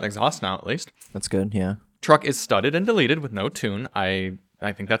it's got an exhaust now at least. That's good, yeah. Truck is studded and deleted with no tune. I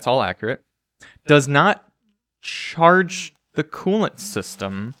think that's all accurate. Does not charge the coolant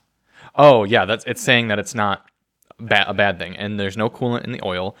system. Oh, yeah, it's saying that it's not a bad thing, and there's no coolant in the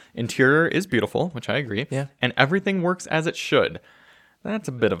oil. Interior is beautiful, which I agree. Yeah. And everything works as it should. That's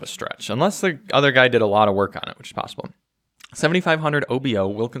a bit of a stretch, unless the other guy did a lot of work on it, which is possible. 7,500 OBO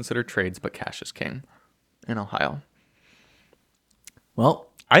will consider trades, but cash is king in Ohio. Well,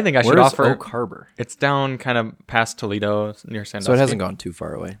 I think I should where's offer... Oak Harbor? It's down kind of past Toledo, near Sandusky. So it hasn't gone too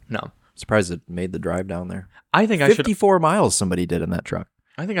far away. No. Surprised it made the drive down there. I think I should 54 miles somebody did in that truck.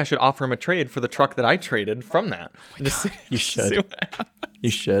 offer him a trade for the truck that I traded from that. You should. See what happens. You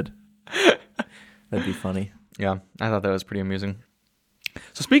should. That'd be funny. Yeah, I thought that was pretty amusing.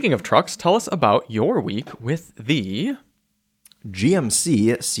 So speaking of trucks, tell us about your week with the...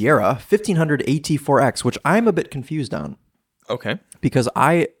 GMC Sierra 1500 AT4X, which I'm a bit confused on Okay. because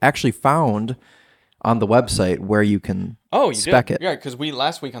I actually found on the website where you can spec it. Yeah, because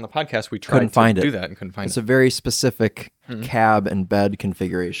last week on the podcast we tried Couldn't find to do it. that and couldn't find It's it. a very specific cab and bed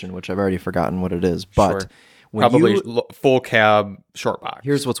configuration, which I've already forgotten what it is. But Sure. when Probably you, full cab short box.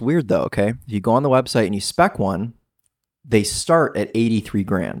 here's what's weird though, okay? If you go on the website and you spec one, they start at 83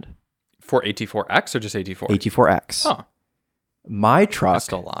 grand. For AT4X or just AT4? AT4X. Oh, My truck that's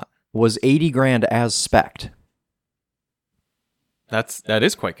still a lot. was 80 grand as spec'd. That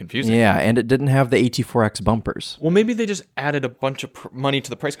is quite confusing. Yeah, and it didn't have the AT4X bumpers. Well, maybe they just added a bunch of money to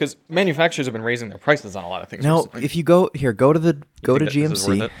the price because manufacturers have been raising their prices on a lot of things. Now, recently. if you go to think that this is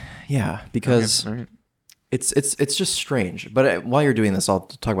worth GMC, it? yeah, because Okay, all right. it's just strange. But while you're doing this, I'll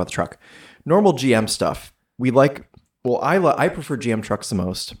talk about the truck. Normal GM stuff, we like. Well, I prefer GM trucks the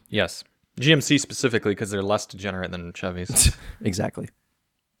most. Yes, GMC specifically because they're less degenerate than Chevys. Exactly.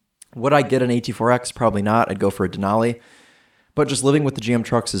 Would I get an AT4X? Probably not. I'd go for a Denali. But just living with the GM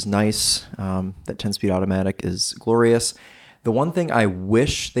trucks is nice. That 10-speed automatic is glorious. The one thing I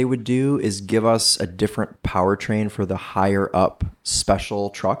wish they would do is give us a different powertrain for the higher up special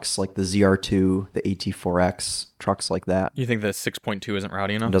trucks like the ZR2, the AT4X, trucks like that. You think the 6.2 isn't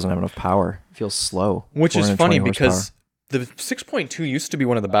rowdy It enough? doesn't have enough power. It feels slow. Which is 420 funny horsepower. because the 6.2 used to be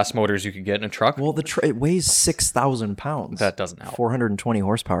one of the best motors you could get in a truck. Well, it weighs 6,000 pounds. That doesn't help. 420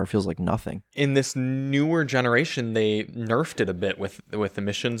 horsepower feels like nothing. In this newer generation, they nerfed it a bit with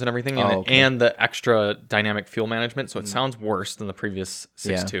emissions and everything, and, Oh, okay. and the extra dynamic fuel management. So it sounds worse than the previous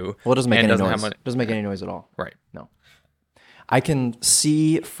 6.2. Well, it doesn't make and any doesn't noise. have much- Doesn't make any noise at all. Right. No. I can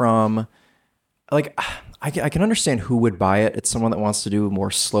see from, like, I can understand who would buy it. It's someone that wants to do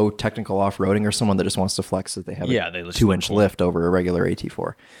more slow technical off-roading or someone that just wants to flex that they have Yeah, a they just 2-inch look cool. lift over a regular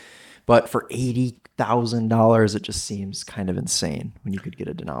AT4. But for $80,000, it just seems kind of insane when you could get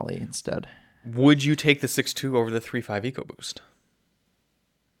a Denali instead. Would you take the 6.2 over the 3.5 EcoBoost?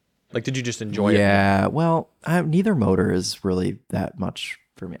 Like, did you just enjoy it? Yeah, well, neither motor is really that much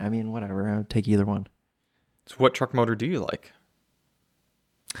for me. I mean, whatever. I would take either one. So what truck motor do you like?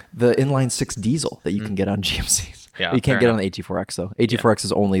 The inline 6 diesel that you can get on GMCs. Yeah, You fair can't get enough. on the AT4X, though. AT4X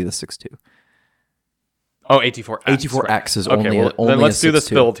is only the 6.2. Oh, AT4X. AT4X is okay, only well, only then a let's do this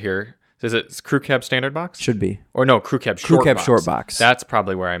 6.2. build here. Is it crew cab standard box? Should be. Or no, crew cab Crew short cab box. short box. That's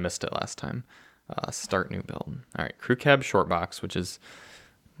probably where I missed it last time. Start new build. All right, crew cab short box, which is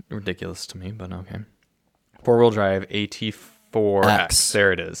ridiculous to me, but okay. 4-wheel drive AT4X. X.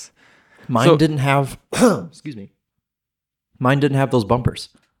 There it is. Mine So- didn't have. Excuse me. Mine didn't have those bumpers.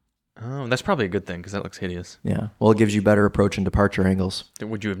 Oh, that's probably a good thing because that looks hideous. Yeah. Well, it gives you better approach and departure angles.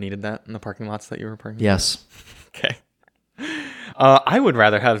 Would you have needed that in the parking lots that you were parking? Yes. Okay. I would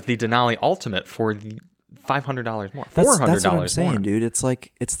rather have the Denali Ultimate for the $500 more. That's $400 what I'm saying, more. dude. It's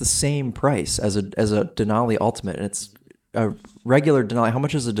like it's the same price as a Denali Ultimate, and it's a regular Denali. How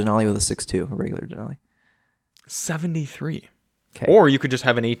much is a Denali with a 6.2? A regular Denali. 73. Okay. Or you could just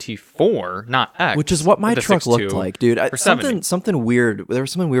have an AT4, not X. Which is what my with a truck 6.2 looked like, dude. for 70. Something weird. There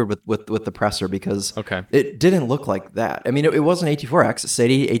was something weird with the presser because Okay. it didn't look like that. I mean, it was an AT4X. It said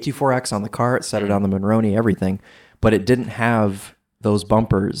AT4X on the car. It said it on the Monroney, everything, but it didn't have those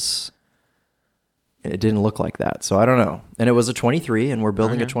bumpers. It didn't look like that. So I don't know. And it was a 23, and we're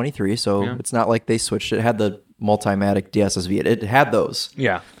building a Okay. 23, so Yeah. it's not like they switched it. It had the Multimatic DSSV. It had those.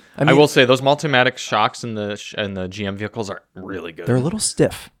 Yeah. I I, mean- will say those Multimatic shocks in the GM vehicles are really good. They're a little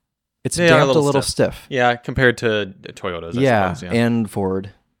stiff. It's They are damped a little stiff. Yeah, compared to Toyotas, I Yeah, suppose. Yeah. and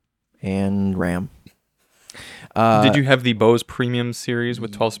Ford and Ram. Did you have the Bose Premium series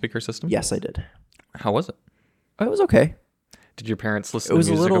with 12-speaker system? Yes, I did. How was it? It was okay. Did your parents listen It was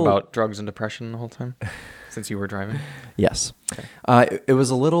to a music little- about drugs and depression the whole time since you were driving? Yes. It was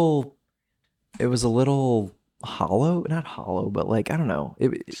a little hollow, not hollow, but like I don't know.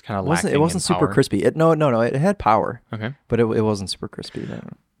 It Just kinda wasn't. lacking It wasn't in super power. crispy. No. It had power, Okay. but it wasn't super crispy. I don't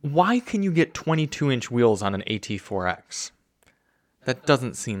know. Why can you get 22-inch wheels on an AT4X? That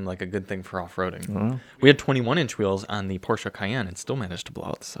doesn't seem like a good thing for off-roading. We had 21-inch wheels on the Porsche Cayenne and still managed to blow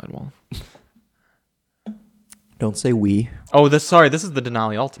out the sidewall. Don't say we. Oh, this is the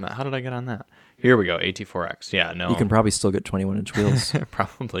Denali Ultimate. How did I get on that? Here we go, AT4X. Yeah, no. You can probably still get 21-inch wheels.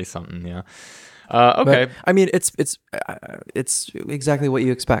 probably something, yeah. Okay. But, I mean, it's exactly what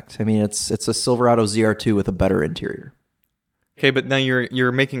you expect. I mean, it's a Silverado ZR2 with a better interior. Okay, but now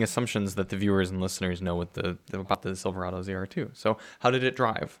you're making assumptions that the viewers and listeners know about the Silverado ZR2. So how did it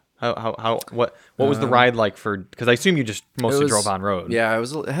drive? What was the ride like for? Because I assume you just mostly drove on road. Yeah,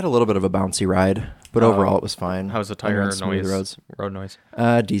 it had a little bit of a bouncy ride, but overall it was fine. How's the I tire ran smooth noise? Road noise.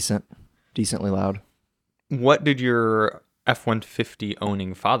 Decently loud. What did your F-150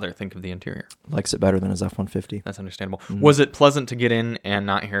 owning father think of the interior? Likes it better than his F-150. That's understandable. Was it pleasant to get in and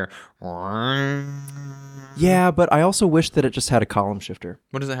not hear? Yeah, but I also wish that it just had a column shifter,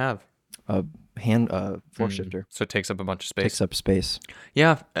 What does it have? a floor shifter. So it takes up a bunch of space. Takes up space,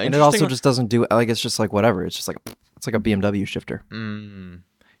 Yeah, and it also just doesn't do like it's just like whatever. It's just like it's like a BMW shifter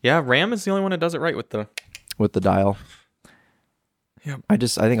Yeah, Ram is the only one that does it right with the. with the dial. Yep. I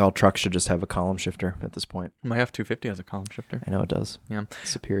think all trucks should just have a column shifter at this point. My F-250 has a column shifter. I know it does. Yeah.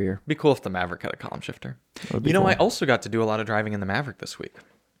 Superior. Be cool if the Maverick had a column shifter. That would be You know, cool. I also got to do a lot of driving in the Maverick this week.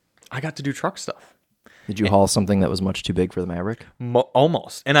 I got to do truck stuff. Did you haul something that was much too big for the Maverick?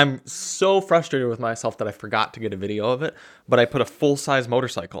 Almost. And I'm so frustrated with myself that I forgot to get a video of it, but I put a full-size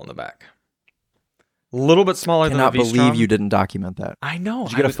motorcycle in the back. A little bit smaller than Cannot the V-Strom. believe you didn't document that. I know.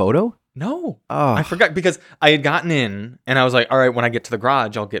 Did you get a photo? No. Oh. I forgot because I had gotten in and I was like, all right, when I get to the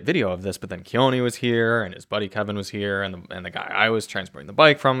garage, I'll get video of this. But then Keone was here and his buddy Kevin was here and the guy I was transporting the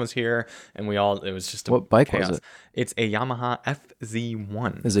bike from was here. And it was just What bike chaos. was it? It's a Yamaha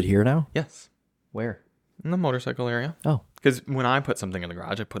FZ1. Is it here now? Yes. Where? In the motorcycle area. Oh, Because when I put something in the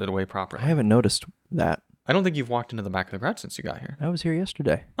garage, I put it away properly. I haven't noticed that. I don't think you've walked into the back of the garage since you got here. I was here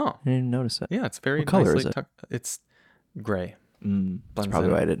yesterday. Oh, I didn't even notice it. yeah, it's very What color nicely is it? tucked. It's gray. That's Blends probably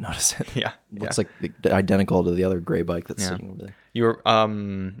in. why I didn't notice it. Yeah, Looks like identical to the other gray bike that's Yeah. sitting over there.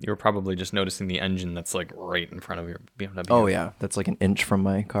 you were probably just noticing the engine that's like right in front of your BMW. Oh yeah, that's like an inch from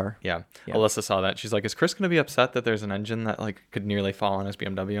my car. Yeah. Yeah. Alyssa saw that. She's like, "Is Chris going to be upset that there's an engine that like could nearly fall on his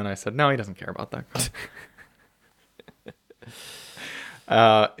BMW?" And I said, "No, he doesn't care about that."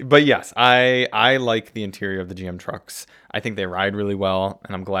 But yes, I like the interior of the GM trucks. I think they ride really well,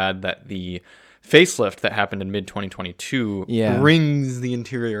 and I'm glad that the facelift that happened in mid 2022 Yeah. brings the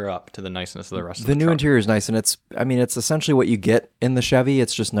interior up to the niceness of the rest of The the new truck. interior is nice, and it's essentially what you get in the Chevy.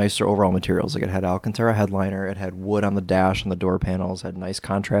 It's just nicer overall materials. Like it had Alcantara headliner, it had wood on the dash and the door panels, had nice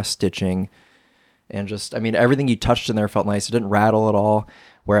contrast stitching, and just everything you touched in there felt nice. It didn't rattle at all.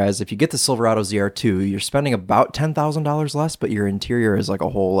 Whereas if you get the Silverado ZR2, you're spending about $10,000 less, but your interior is like a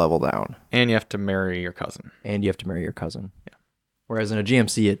whole level down, And you have to marry your cousin. and you have to marry your cousin. Yeah. Whereas in a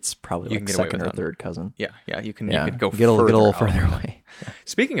GMC, it's probably You like can get away second with or that. third cousin. Yeah, you can Yeah, you could go get a little out. further away.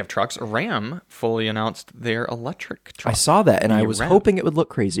 Speaking of trucks, Ram fully announced their electric truck. I saw that, and I The was Ram. hoping it would look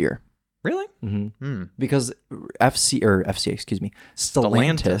crazier. Really? Because FCA, excuse me,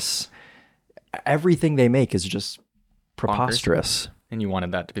 Stellantis, everything they make is just preposterous. And you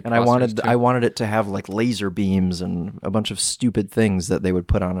wanted that to be And I wanted it to have like laser beams and a bunch of stupid things that they would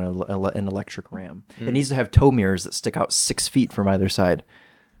put on an electric Ram. It needs to have tow mirrors that stick out 6 feet from either side.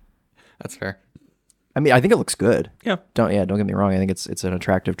 That's fair. I think it looks good. Yeah. Don't get me wrong. I think it's an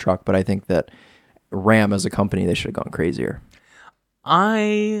attractive truck, but I think that Ram as a company, they should have gone crazier.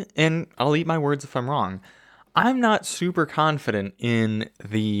 And I'll eat my words if I'm wrong. I'm not super confident in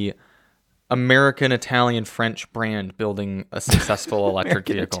the American, Italian, French brand building a successful electric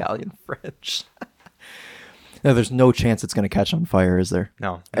American, vehicle. Italian, French. No, there's no chance it's going to catch on fire, is there?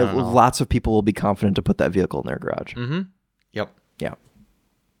 No. Lots of people will be confident to put that vehicle in their garage. Yep. Yeah.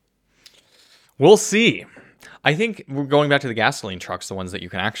 We'll see. I think we're going back to the gasoline trucks, the ones that you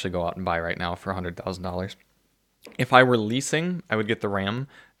can actually go out and buy right now for $100,000. If I were leasing, I would get the Ram.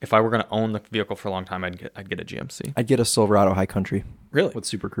 If I were going to own the vehicle for a long time, I'd get a GMC. I'd get a Silverado High Country Really? with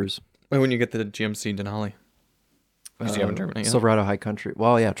Super Cruise. Why wouldn't you get the GMC Denali? Because you haven't driven it yet. Silverado High Country.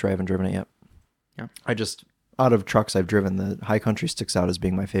 Well, yeah, I haven't driven it yet. Yeah. Out of trucks I've driven, the High Country sticks out as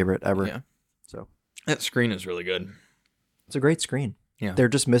being my favorite ever. Yeah. So That screen is really good. it's a great screen. Yeah. They're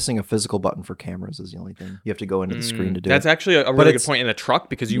just missing a physical button for cameras is the only thing. You have to go into the screen to do That's it. actually a But really good it's- point in a truck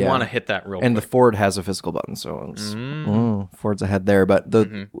because you Yeah. want to hit that real And the quick. Ford has a physical button, so Ford's ahead there. But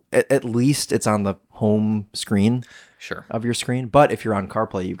at least it's on the home screen Sure. of your screen. But if you're on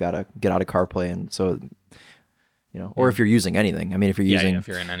CarPlay, you've got to get out of CarPlay, and so or if you're using anything. If you're Yeah, using if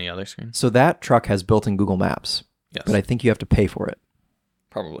you're in any other screen. so that truck has built-in Google Maps, Yes. but I think you have to pay for it.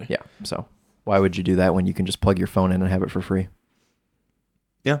 Probably. Yeah. So why would you do that when you can just plug your phone in and have it for free?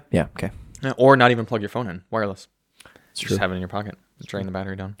 Yeah. Yeah. Okay. Yeah, or not even plug your phone in. Wireless. It's true. Just have it in your pocket. Drain the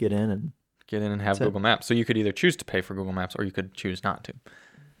battery down. Get in and Get in and have That's it. Google Maps. So you could either choose to pay for Google Maps or you could choose not to.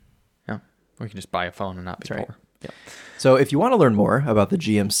 Yeah. Or you can just buy a phone and not be That's right. poor. Yeah. So if you want to learn more about the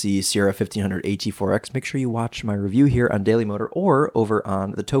GMC Sierra 1500 AT4X, make sure you watch my review here on Daily Motor or over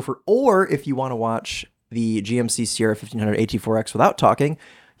on the Topher. Or if you want to watch the GMC Sierra 1500 AT4X without talking,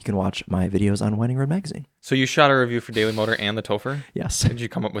 you can watch my videos on Winding Road Magazine. So you shot a review for Daily Motor and the Topher? Yes. Did you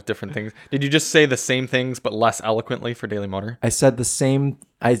come up with different things? Did you just say the same things but less eloquently for Daily Motor? I said the same.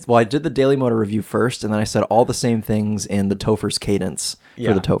 I did the Daily Motor review first, and then I said all the same things in the Topher's cadence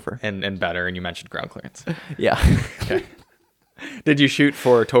for the Topher. And better, and you mentioned ground clearance. Yeah. Okay. Did you shoot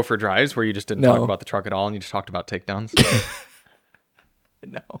for Topher drives where you just didn't No. talk about the truck at all and you just talked about takedowns?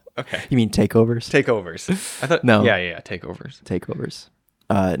 No. Okay. You mean takeovers? Takeovers. I thought No. Yeah, takeovers. Takeovers.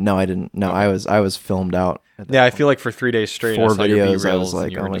 No, I didn't. No, I was filmed out. At that Yeah, I point. feel like for 3 days straight, I Four saw your videos, I B-reels was like,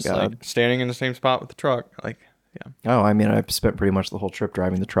 and you oh were my just God. like standing in the same spot with the truck. Like, yeah, Oh, I spent pretty much the whole trip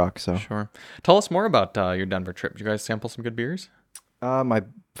driving the truck. So sure. Tell us more about your Denver trip. Did you guys sample some good beers? My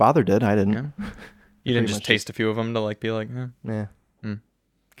father did. I didn't. Yeah. You didn't Pretty just much taste a few of them to like be like, eh, Yeah.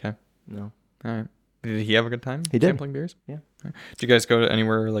 okay, No. all right. Did he have a good time He did. sampling beers? Yeah. All right. Did you guys go to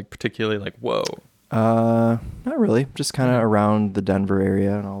anywhere like particularly like whoa? Not really. Just kind of around the Denver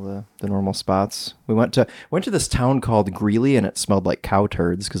area and all the normal spots. We went to this town called Greeley, and it smelled like cow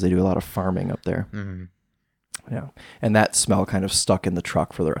turds because they do a lot of farming up there. Mm-hmm. Yeah, and that smell kind of stuck in the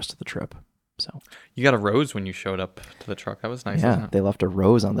truck for the rest of the trip. So You got a rose when you showed up to the truck. That was nice. yeah, Wasn't it? they left a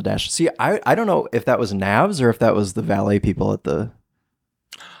rose on the dash. See, I don't know if that was Navs or if that was the valet people at the.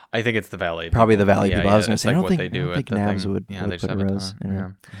 I think it's the valet. Probably the valet Yeah, people. I was yeah, going to it's say, like I don't what think, they do I don't think at the Navs thing. would, Yeah, would they just put a have a rose. ton. in Yeah.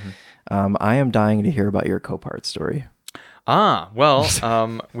 it. Mhm. I am dying to hear about your Copart story.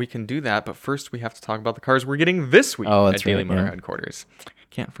 Well, we can do that, but first we have to talk about the cars we're getting this week Oh, at that's Daily right, Motor yeah. Headquarters.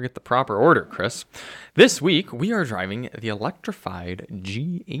 Can't forget the proper order, Chris. This week we are driving the electrified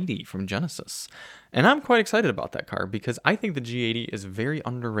G80 from Genesis, and I'm quite excited about that car because I think the G80 is very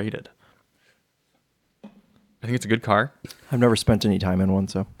underrated. I think it's a good car. I've never spent any time in one,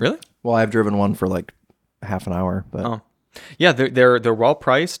 so. Really? Well, I've driven one for like half an hour, but Oh, yeah. They're well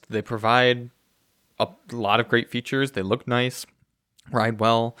priced. They provide a lot of great features. They look nice, ride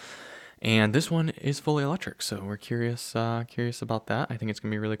well, and this one is fully electric. So we're curious about that. I think it's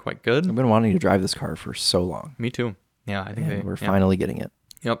gonna be really quite good. I've been wanting to drive this car for so long. Me too. Yeah, I think And we're yeah. finally getting it.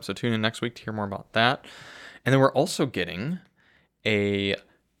 Yep. So tune in next week to hear more about that. And then we're also getting a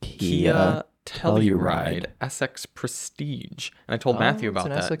Kia Telluride SX Prestige. And I told Matthew Oh, it's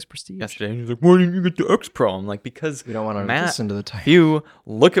about an that SX Prestige. yesterday. And he's like, "Why didn't you get the X Pro?" I'm like, "Because We don't want to Matt, listen to the time. you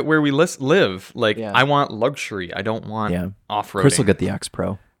look at where we live. Like, Yeah. I want luxury. I don't want Yeah. off-roading." Chris will get the X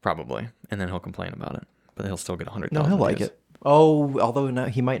Pro. Probably. And then he'll complain about it. But he'll still get 100,000 No, he'll like views. it. Oh, although no,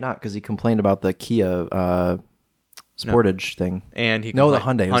 he might not because he complained about the Kia Sportage thing. And he No, the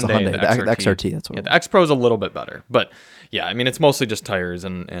complained- Hyundai. It was the Hyundai. The XRT. That's what Yeah, it the X Pro is a little bit better, but yeah, I mean it's mostly just tires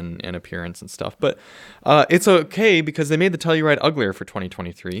and appearance and stuff. But it's okay because they made the Telluride uglier for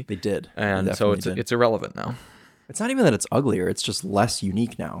 2023, They did. They and so definitely it's did. it's irrelevant now. It's not even that it's uglier. It's just less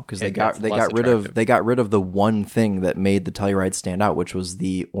unique now because It's less attractive. they got rid of the one thing that made the Telluride stand out, which was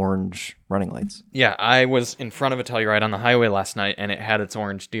the orange running lights. Yeah, I was in front of a Telluride on the highway last night, and it had its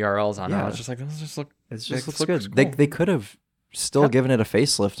orange DRLs on. And I Yeah. was just like, "This just look. It this just looks looks good. cool." They could have still given it a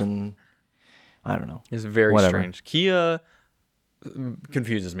facelift, and I don't know. It's very Whatever. strange. Kia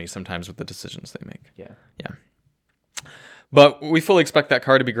confuses me sometimes with the decisions they make. Yeah. Yeah. But we fully expect that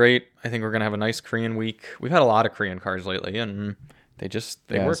car to be great. I think we're going to have a nice Korean week. We've had a lot of Korean cars lately, and they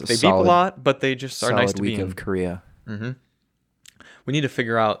Yeah, work. it's a They beep a solid- lot, but they just are nice Solid to be week in. of Korea. We need to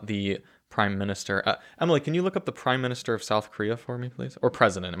figure out the prime minister. Emily, can you look up the prime minister of South Korea for me, please? Or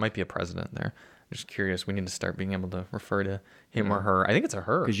president. It might be a president there. I'm just curious. We need to start being able to refer to him or her. I think it's a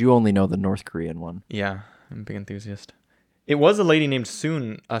her. Because you only know the North Korean one. Yeah, I'm a big enthusiast. It was a lady named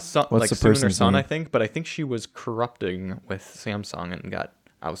Soon, son, What's like the Soon or person's Son, name? I think, but I think she was corrupting with Samsung and got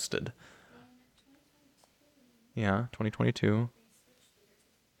ousted. Yeah, 2022.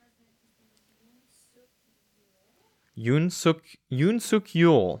 Yoon Suk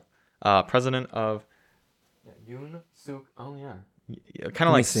Yeol, president of Yoon Suk. Oh yeah, kind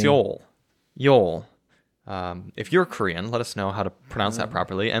of like see. Seoul. Yeol. If you're Korean, let us know how to pronounce that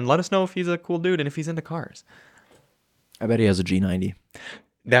properly, and let us know if he's a cool dude and if he's into cars. I bet he has a G90.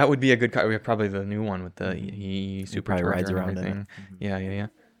 That would be a good car. We have probably the new one with the super probably rides and around in it. everything. Yeah.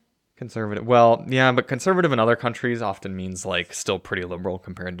 Conservative. Well, yeah, but conservative in other countries often means like still pretty liberal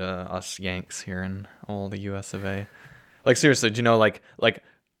compared to us Yanks here in all the U.S. of A. Like seriously, do you know like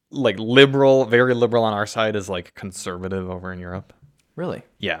liberal, very liberal on our side is like conservative over in Europe? Really?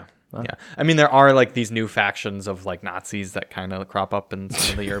 Yeah. Yeah. I mean, there are like these new factions of like Nazis that kind of crop up in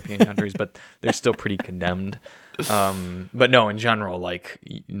some of the European countries, but they're still pretty condemned. But no, in general, like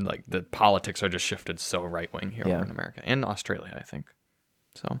the politics are just shifted so right wing here over in America and Australia, I think.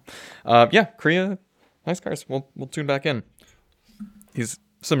 So, yeah, Korea, nice cars. We'll tune back in. These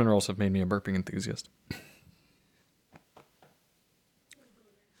cinnamon rolls have made me a burping enthusiast.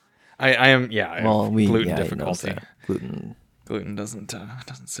 I am, yeah. I Well, have we gluten yeah, difficulty. Gluten. Gluten doesn't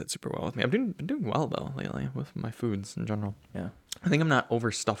sit super well with me. I've been doing well though lately with my foods in general. Yeah. I think I'm not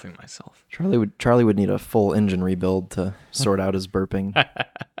overstuffing myself. Charlie would need a full engine rebuild to sort out his burping.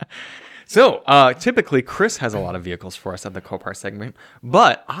 So typically Chris has a lot of vehicles for us at the Copart segment,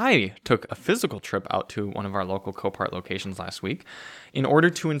 but I took a physical trip out to one of our local Copart locations last week in order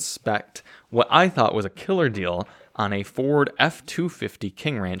to inspect what I thought was a killer deal on a Ford F-250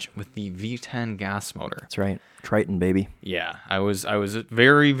 King Ranch with the V10 gas motor. That's right. Triton, baby. Yeah, I was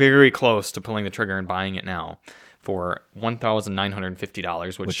very, very close to pulling the trigger and buying it now. for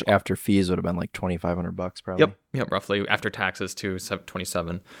 $1,950, Which after fees would have been like $2,500 probably. Yep, roughly after taxes too,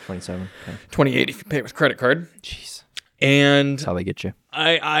 27, 27. Okay. 28 if you pay with credit card. Jeez. And That's how they get you.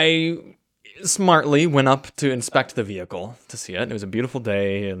 I smartly went up to inspect the vehicle to see it. It was a beautiful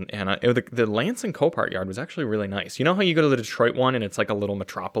day, and the Lansing Copart yard was actually really nice. You know how you go to the Detroit one and it's like a little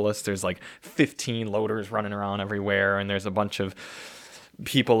metropolis? There's like 15 loaders running around everywhere, and there's a bunch of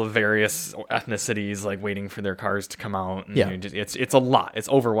people of various ethnicities like waiting for their cars to come out. And Yeah. it's a lot. It's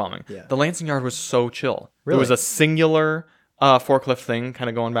overwhelming. Yeah. The Lansing yard was so chill. Really? It was a singular forklift thing, kind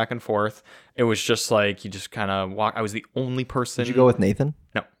of going back and forth. It was just like you just kind of walk. I was the only person. Did you go with Nathan?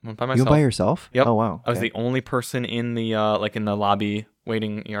 No, I went by You myself. went by yourself? Yep. Oh, wow. I was Okay. the only person in the in the lobby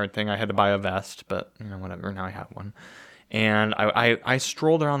waiting yard thing. I had to buy a vest, but whatever. Now I have one, and I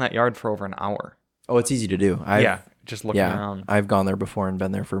strolled around that yard for over an hour. Oh, it's easy to do. Just looking around. I've gone there before and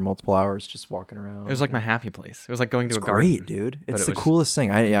been there for multiple hours just walking around. It was like my happy place. It was like going to It's a garden. great, dude. But It's it the was- coolest thing.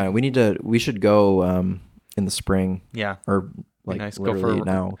 We should go in the spring Yeah, or like nice. Go literally for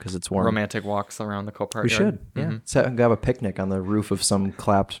now because it's warm. romantic walks around the Copart We yard. should. Yeah. Mhm. Have a picnic on the roof of some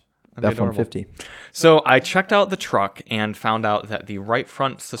clapped That'd be F-150. So I checked out the truck and found out that the right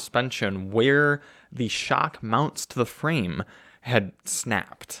front suspension, where the shock mounts to the frame, had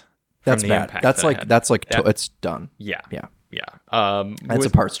snapped. From That's the bad. impact That's that it like had. it's done. Yeah. Yeah. Yeah. That's a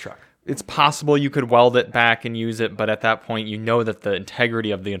parts truck. It's possible you could weld it back and use it, but at that point, you know that the integrity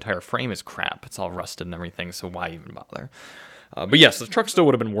of the entire frame is crap. It's all rusted and everything, so why even bother? But yes, the truck still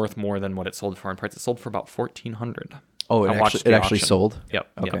would have been worth more than what it sold for in parts. It sold for about $1,400. Oh, I it watched actually, the it actually auction. sold?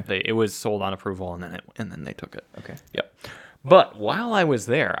 Yep. Okay. Yep. It was sold on approval, and then they took it. Okay. Yep. But while I was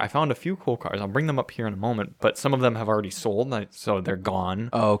there, I found a few cool cars. I'll bring them up here in a moment, but some of them have already sold, so they're gone.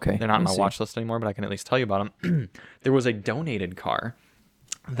 Oh, okay. They're not on I my see. watch list anymore, but I can at least tell you about them. There was a donated car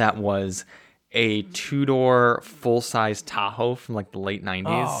that was a two-door full-size Tahoe from like the late 90s.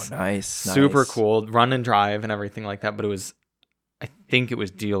 Oh, nice. Super nice. cool, run and drive and everything like that, but I think it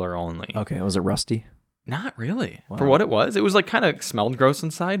was dealer only. Okay. Was it rusty? Not really. Wow. For what it was like kind of smelled gross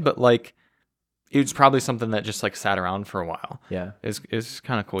inside, but like it was probably something that just like sat around for a while. Yeah. It's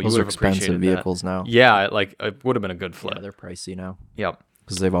kind of cool. Those you are would have expensive appreciated that. vehicles now. Yeah, it would have been a good flip. Yeah, they're pricey now Yep.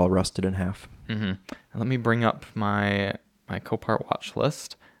 because they've all rusted in half. Let me bring up my Copart watch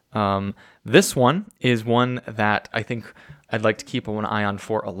list. This one is one that I think I'd like to keep an eye on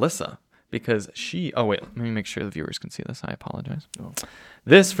for Alyssa because oh wait, let me make sure the viewers can see this. I apologize. Oh.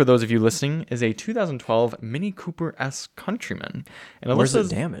 This, for those of you listening, is a 2012 Mini Cooper S Countryman. And Where's it Alyssa's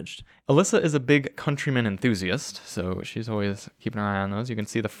damaged? Alyssa is a big Countryman enthusiast, so she's always keeping her eye on those. You can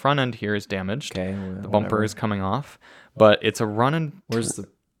see the front end here is damaged. Okay. The bumper is coming off, but it's a run and Where's the?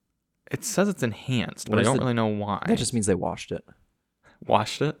 it says it's enhanced, but I Where's don't the- really know why. That just means they washed it.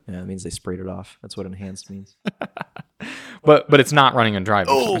 Washed it, Yeah, it means they sprayed it off. That's what enhanced means. but it's not running and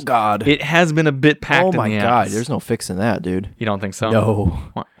driving. Oh God! It has been a bit packed. Oh my in the God! ass. There's no fixing that, dude. You don't think so? No.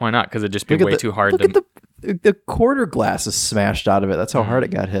 Why not? Because it'd just be Look at way the- too hard. Look at the quarter glass is smashed out of it. That's how hard it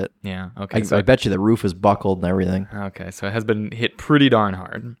got hit. Yeah. Okay. I bet you the roof is buckled and everything. Okay. So it has been hit pretty darn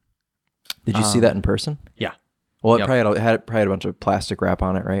hard. Did you see that in person? Yeah. Well, it Yep. probably had a bunch of plastic wrap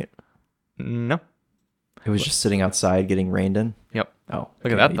on it, right? No. It was just sitting outside getting rained in. Yep. Oh,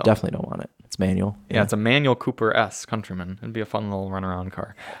 Look at that, You though. definitely don't want it. It's manual. Yeah, it's a manual Cooper S Countryman. It'd be a fun little runaround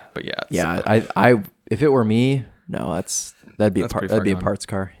car. But yeah. Yeah, I if it were me, no, that'd be That's a pretty far that'd be a gone. parts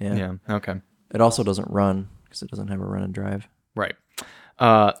car. Yeah. Yeah. Okay. It also doesn't run because it doesn't have a run and drive. Right.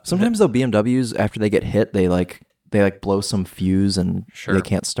 Sometimes though BMWs after they get hit, they blow some fuse and Sure. they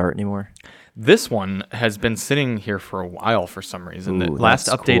can't start anymore. This one has been sitting here for a while for some reason. Ooh, Last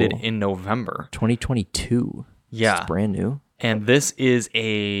that's updated cool. in November. 2022. Yeah. It's brand new. And this is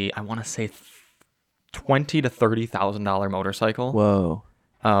I want to say $20,000 to $30,000 motorcycle. Whoa.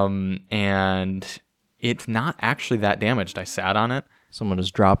 And it's not actually that damaged. I sat on it. Someone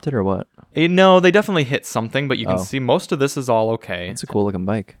just dropped it or what? No, they definitely hit something, but you can Oh. see most of this is all okay. It's a cool looking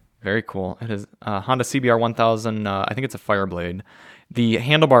bike. Very cool. It is Honda CBR 1000. I think it's a Fireblade. The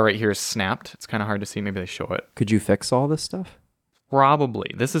handlebar right here is snapped. It's kind of hard to see. Maybe they show it. Could you fix all this stuff? Probably.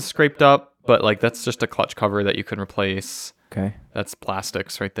 This is scraped up, but like that's just a clutch cover that you can replace. Okay. That's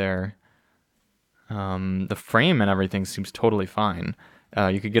plastics right there. The frame and everything seems totally fine.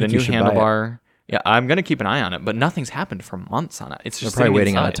 You could get a Think you new should buy it. handlebar. Yeah, I'm gonna keep an eye on it, but nothing's happened for months on it. It's They're just probably sitting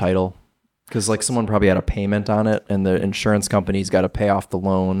waiting on a inside. title because like someone probably had a payment on it and the insurance company's got to pay off the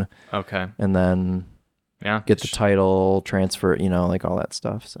loan Okay. and then Yeah. get the title, transfer, like all that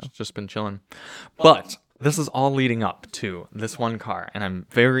stuff. So It's just been chilling. But this is all leading up to this one car, and I'm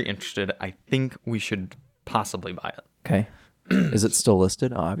very interested. I think we should possibly buy it. okay. Is it still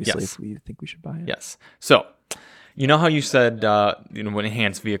listed? Obviously, Yes. if we think we should buy it. Yes. So, you know how you said, when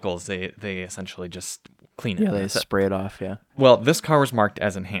enhanced vehicles, they essentially just clean it. Yeah, and they that's it. spray it off. Yeah. Well, this car was marked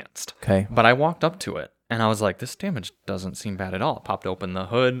as enhanced. Okay. But I walked up to it and I was like, this damage doesn't seem bad at all. Popped open the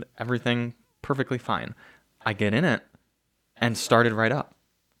hood, everything perfectly fine. I get in it and started right up.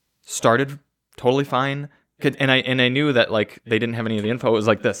 Started totally fine. And I knew that like they didn't have any of the info. It was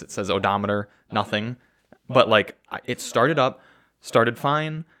like this. It says odometer, nothing. But like it started up, started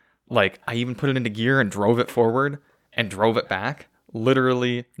fine. Like I even put it into gear and drove it forward and drove it back.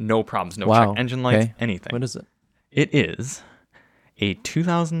 Literally no problems, no Wow. check engine lights, Okay. anything. What is it? It is a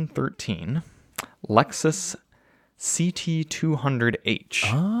 2013 Lexus CT200H.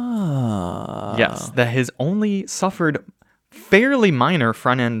 Ah. Yes, that has only suffered fairly minor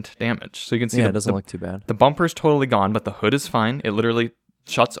front end damage. So you can see Yeah, the, it doesn't the, look too bad. the bumper's totally gone, but the hood is fine. It literally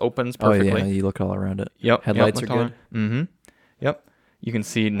shuts, opens perfectly. Oh yeah, you look all around it. Yep. Headlights are good. Mm-hmm. Yep. You can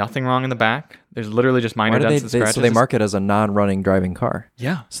see nothing wrong in the back. There's literally just minor Why do dents and scratches. so they mark it as a non-running driving car?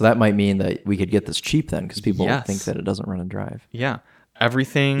 Yeah. So that might mean that we could get this cheap then, because people Yes. think that it doesn't run and drive. Yeah.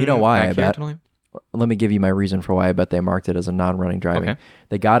 Everything. You know why, I back bet? here, Let me give you my reason for why I bet they marked it as a non-running driving. Okay.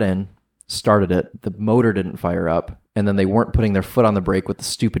 They got in, started it, the motor didn't fire up, and then they weren't putting their foot on the brake with the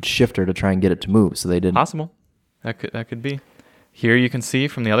stupid shifter to try and get it to move, so they didn't. Possible. That could be. Here you can see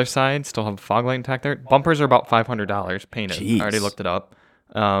from the other side, still have a fog light intact there. Bumpers are about $500 painted. Jeez. I already looked it up.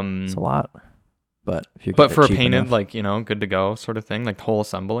 It's a lot. But if you But get it for a cheap painted, enough, like, good to go sort of thing, like the whole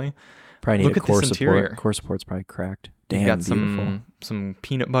assembly. probably need look a at core this support. interior. Core support's probably cracked. You Damn, got beautiful. some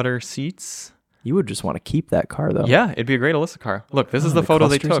peanut butter seats. You would just want to keep that car though. Yeah, it'd be a great Alyssa car. Look, this is Oh, the photo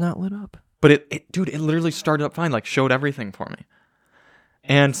they cluster's took. not lit up. But dude, it literally started up fine, like showed everything for me.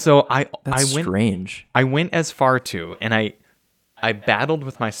 And so That's I went strange. I went as far to, and I battled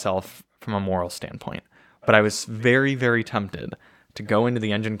with myself from a moral standpoint, but I was very, very tempted to go into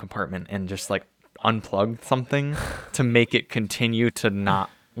the engine compartment and just like unplug something to make it continue to not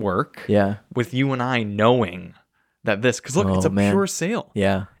work. Yeah. With you and I knowing that because look, it's Oh, a man. pure sale.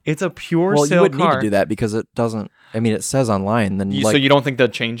 Yeah. It's a pure Well, sale you would car. need to do that because it doesn't. I mean, it says online. Then So you don't think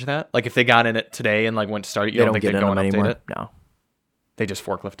they'd change that? Like if they got in it today and like went to start it, you they don't don't think get they'd in go them and update anymore. it? No. They just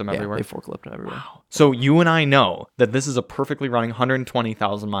forklift them Yeah, everywhere. they forklift them everywhere. So you and I know that this is a perfectly running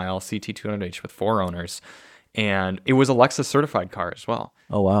 120,000 mile CT200H with 4 owners, and it was a Lexus certified car as well.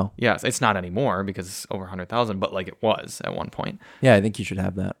 Oh wow. Yes, it's not anymore because it's over 100,000, but like it was at one point. Yeah, I think you should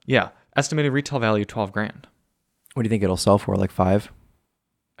have that. Yeah, estimated retail value 12 grand. What do you think it'll sell for? Like 5?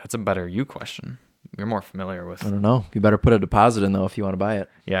 That's a better you question. You're more familiar I with. don't know. You better put a deposit in though if you want to buy it.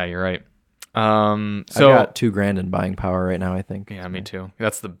 Yeah, you're right. So So I've got $2,000 in buying power right now. I think. yeah, me too.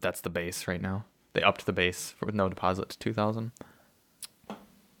 That's the base right now. They upped the base with no deposit to 2,000.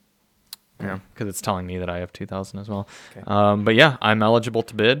 Yeah, because it's telling me that I have 2,000 as well. Okay. But yeah, I'm eligible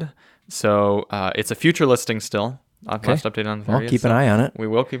to bid. So it's a future listing still. I've Okay. last updated on the Well, 30th. keep an eye on it. We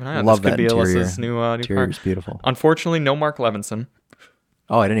will keep an eye on. Love This could that be interior. Alyssa's new car. Interior's beautiful. Unfortunately, no Mark Levinson.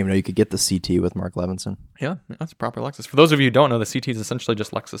 Oh, I didn't even know you could get the CT with Mark Levinson. Yeah, that's a proper Lexus. For those of you who don't know, the CT is essentially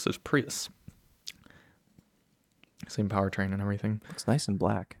just Lexus's Prius. Same powertrain and everything. Looks nice and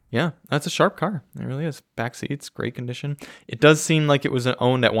black. Yeah, that's a sharp car. It really is. Back seats, great condition. It does seem like it was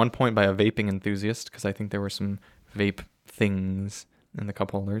owned at one point by a vaping enthusiast because I think there were some vape things in the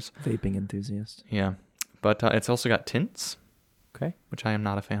cup holders. Vaping enthusiast. Yeah, but it's also got tints, Okay. which I am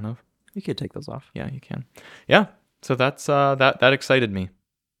not a fan of. You could take those off. Yeah, you can. Yeah, so that's that excited me.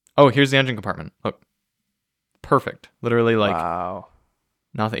 Oh, here's the engine compartment. Look, perfect. Literally like Wow.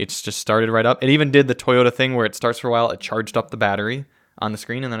 nothing. It's just started right up. It even did the Toyota thing where it starts for a while. It charged up the battery on the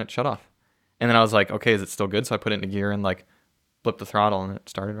screen and then it shut off. And then I was like, okay, is it still good? So I put it into gear and like flipped the throttle and it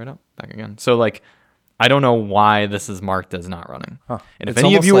started right up back again. So like, I don't know why this is marked as not running. Huh. And if It's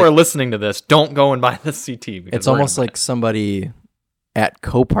any of almost you like- are listening to this, don't go and buy this CT. Because It's almost like somebody at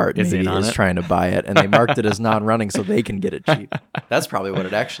Copart Is maybe in on is it. trying to buy it, and they marked it as non-running so they can get it cheap. That's probably what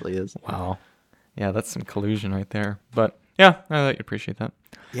it actually is. wow. Yeah, that's some collusion right there. But yeah, I thought you'd appreciate that.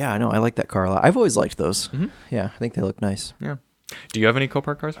 Yeah, I know. I like that car a lot. I've always liked those. Mhm. Yeah, I think they look nice. Yeah. Do you have any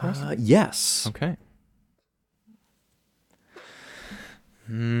Copart cars for us? Yes. Okay.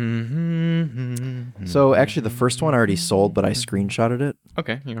 So actually, the first one I already sold, but I screenshotted it.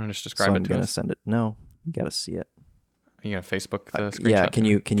 Okay, you want to just So describe I'm it to gonna us? send it. No, you gotta see it. You got Facebook the screenshot?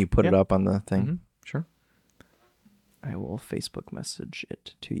 Yeah, can you put it Yeah. up on the thing? Mhm, sure. I will Facebook message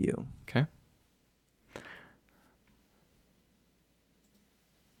it to you. Okay.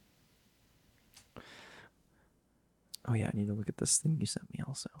 Oh yeah, I need to look at this thing you sent me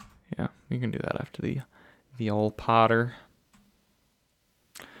also. Yeah, you can do that after the old Potter.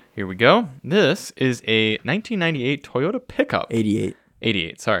 Here we go. This is a 1998 Toyota pickup. 88.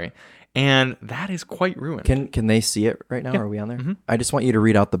 88, sorry. And that is quite ruined. Can they see it right now? Yeah. Are we on there? Mhm. I just want you to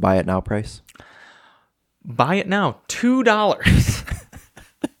read out the buy it now price. Buy it now, $2.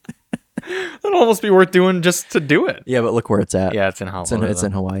 That'd almost be worth doing just to do it. Yeah, but look where it's at. Yeah, it's in Honolulu. It's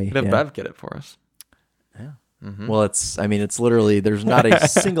in Hawaii. Could have Yeah. Bev get it for us. Well, it's literally, there's not a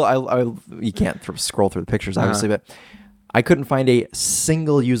single, you can't scroll through the pictures, obviously, but I couldn't find a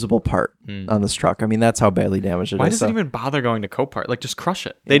single usable part on this truck. I mean, that's how badly damaged it Why is. does it So even bother going to Copart? Like, just crush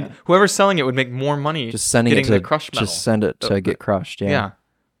it. Yeah. Whoever's selling it would make more money just sending getting it to, the crushed metal. just send it to get crushed. Yeah. Yeah.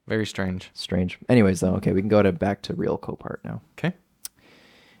 Very strange. Strange. Anyways, though, okay, we can go back to real Copart now. Okay.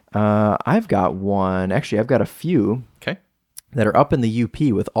 I've got one, actually, I've got a few Okay. that are up in the UP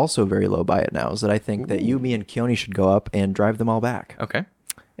with also very low buy it nows that I think that you, me, and Keone should go up and drive them all back. Okay.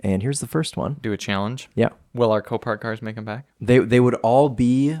 And here's the first one. Do a challenge. Yeah. Will our Copart cars make them back? They would all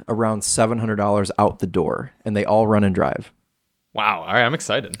be around $700 out the door, and they all run and drive. Wow. All right. I'm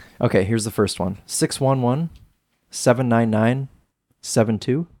excited. Okay, here's the first one. 611 799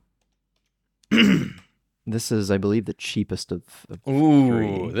 72. This is, I believe, the cheapest of Ooh.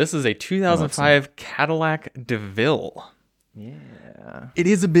 three. This is a 2005 Cadillac DeVille. Yeah. It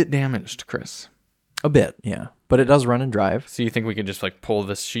is a bit damaged, Chris. A bit, yeah. But it does run and drive. So you think we could just like pull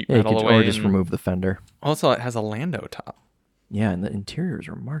this sheet Yeah, you metal could, away? or just and- remove the fender. Also, it has a Lando top. Yeah, and the interior is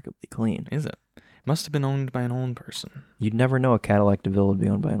remarkably clean. Is it? Must have been owned by an old person. You'd never know a Cadillac DeVille would be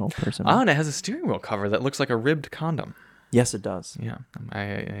owned by an old person. Oh, and it has a steering wheel cover that looks like a ribbed condom. Yes, it does. Yeah,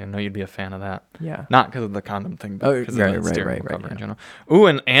 I know you'd be a fan of that. Yeah. Not because of the condom thing, but Oh, because right, of the right, steering right, wheel right, cover in yeah. general. Ooh,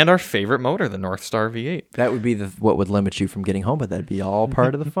 and our favorite motor, the North Star V8. That would be what would limit you from getting home, but that'd be all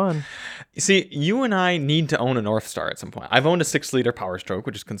part of the fun. You see, you and I need to own a North Star at some point. I've owned a 6-liter Power Stroke,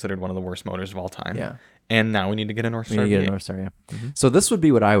 which is considered one of the worst motors of all time. Yeah. And now we need to get a North We Star need to get V8. a North Star, yeah. So this would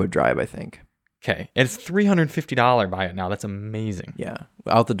be what I would drive, I think. Okay, and it's $350 buy it now. That's amazing. Yeah.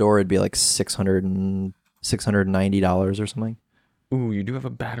 Out the door, it'd be like $690 or something. Ooh, you do have a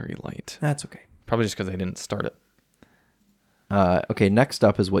battery light. That's okay. Probably just because I didn't start it. Okay, next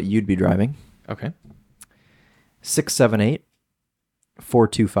up is what you'd be driving. Okay. 678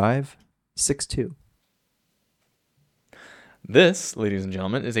 425 62. This, ladies and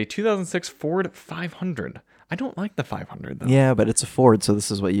gentlemen, is a 2006 Ford 500. I don't like the 500 though. Yeah, but it's a Ford, so this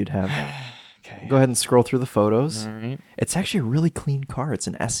is what you'd have. Okay. Go ahead and scroll through the photos. All right. It's actually a really clean car. It's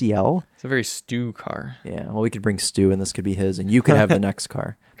an SEL. It's a very stew car. Yeah, well, we could bring Stu, and this could be his, and you could have the next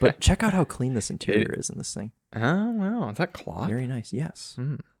car. But check out how clean this interior is in this thing. Oh, wow. Is that cloth? Very nice, yes.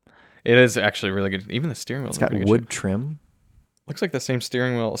 It is actually really good. Even the steering wheel. It's got wood trim. Looks like the same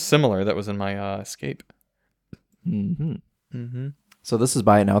steering wheel, similar, that was in my Escape. hmm Mm-hmm. So this is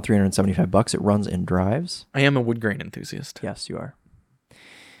buy it now, $375. It runs and drives. I am a wood grain enthusiast. Yes, you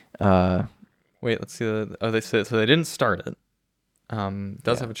are. Wait, let's see. They said so. They didn't start it.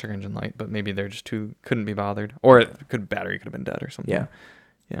 Does have a check engine light, but maybe they're just couldn't be bothered, or battery could have been dead or something.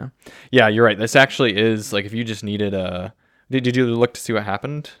 Yeah. You're right. This actually is like if you just needed a. Did you look to see what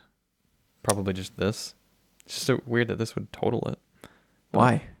happened? Probably just this. It's just so weird that this would total it.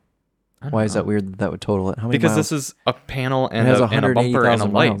 Why? I don't Why is know. that weird that would total it? How many Because miles? this is a panel It and has a bumper and a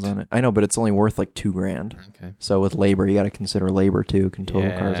 180,000 light. miles on it. I know, but it's only worth like $2,000. Okay. So with labor, you got to consider labor too. Can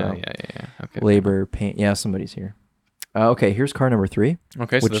total cars out. Yeah. Okay. Labor, paint. Yeah, somebody's here. Okay, here's car number 3.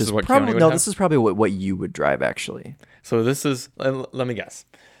 Okay, so which this is what probably Keone would no. have? This is probably what you would drive actually. So this is. Let me guess.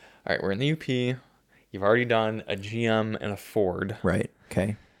 All right, we're in the UP. You've already done a GM and a Ford. Right.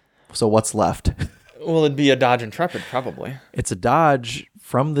 Okay. So what's left? Well, it'd be a Dodge Intrepid, probably. It's a Dodge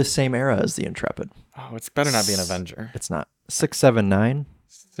from the same era as the Intrepid. Oh, it's better not be an Avenger. It's not. 679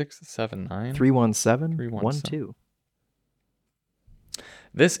 679. 317 317. 12.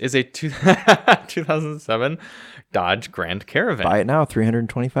 This is a 2007 Dodge Grand Caravan. Buy it now,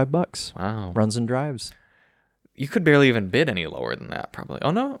 $325. Wow. Runs and drives. You could barely even bid any lower than that, probably.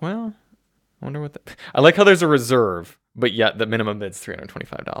 Oh, no. Well, I wonder what I like how there's a reserve, but yet the minimum bid's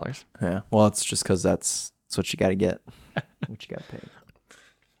 $325. Yeah. Well, it's just because that's what you got to get. What you got to pay.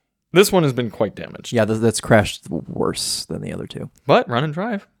 This one has been quite damaged. Yeah, that's crashed worse than the other two. But run and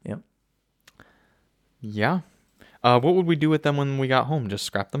drive. Yep. Yeah. What would we do with them when we got home? Just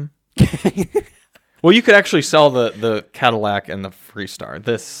scrap them? Well, you could actually sell the Cadillac and the Freestar.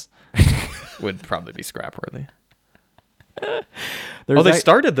 This would probably be scrap worthy. They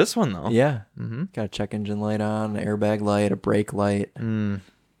started this one though. Yeah. Mm-hmm. Got a check engine light on, an airbag light, a brake light. Well,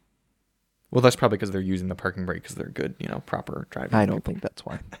 that's probably because they're using the parking brake because they're good, proper driving. I don't think that's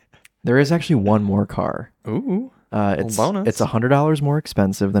why. There is actually one more car. Ooh. It's bonus. It's $100 more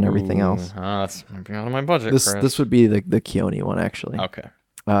expensive than everything else. That's maybe out of my budget, This Chris. this would be the Keone one actually. Okay.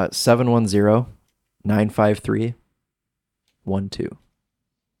 710-953-12.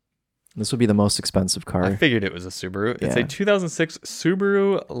 This would be the most expensive car. I figured it was a Subaru. It's a Yeah. 2006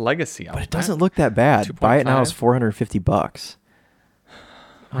 Subaru Legacy. But it doesn't look that bad. Buy it now is 450 bucks.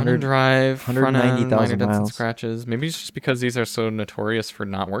 Hundred drive, front end, 190,000 minor dents and miles. scratches. Maybe it's just because these are so notorious for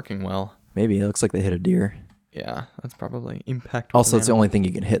not working well. Maybe it looks like they hit a deer. Yeah, that's probably impact. Also, it's the banana. only thing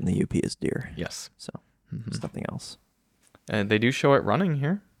you can hit in the UP is deer. Yes. So there's nothing else. And they do show it running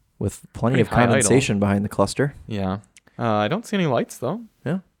here. With plenty Pretty of high idle. condensation behind the cluster. Yeah. I don't see any lights though.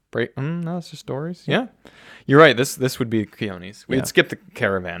 Yeah. No, it's just doors. Yeah. You're right. This would be Keone's. We'd Yeah. skip the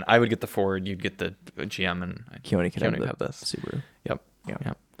Caravan. I would get the Ford. You'd get the GM, and Keone could Keone have this. Subaru. Yep. Yeah.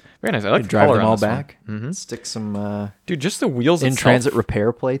 Yep. Very nice. I like Could the drive color them on all this one. back. Mhm. Stick some Dude, just the wheels in itself, transit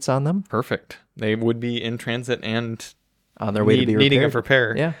repair plates on them perfect. They would be in transit and on their way to be needing repaired. a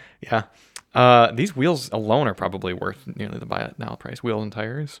repair. Yeah. Yeah. These wheels alone are probably worth nearly the buy it now price. Wheels and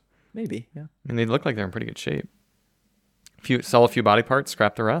tires. Maybe. Yeah. I mean, they look like they're in pretty good shape. Sell a few body parts,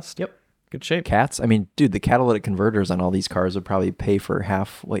 scrap the rest. Yep. Good shape. Cats. I mean, dude, the catalytic converters on all these cars would probably pay for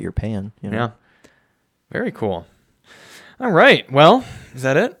half what you're paying. You know? Yeah. Very cool. All right. Well, is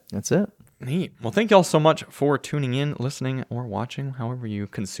that it? That's it. Neat. Well, thank you all so much for tuning in, listening, or watching, however you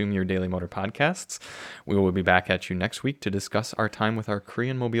consume your Daily Motor podcasts. We will be back at you next week to discuss our time with our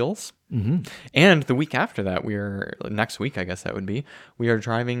Korean mobiles. Mm-hmm. And the week after that, next week, I guess that would be, we are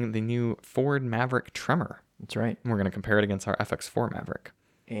driving the new Ford Maverick Tremor. That's right. And we're going to compare it against our FX4 Maverick.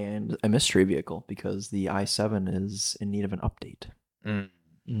 And a mystery vehicle because the i7 is in need of an update. Mm.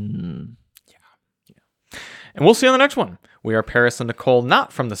 Mm. And we'll see you on the next one. We are Paris and Nicole,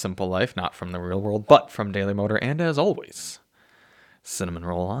 not from the simple life, not from the real world, but from Daily Motor. And as always, cinnamon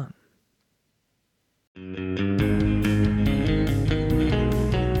roll on.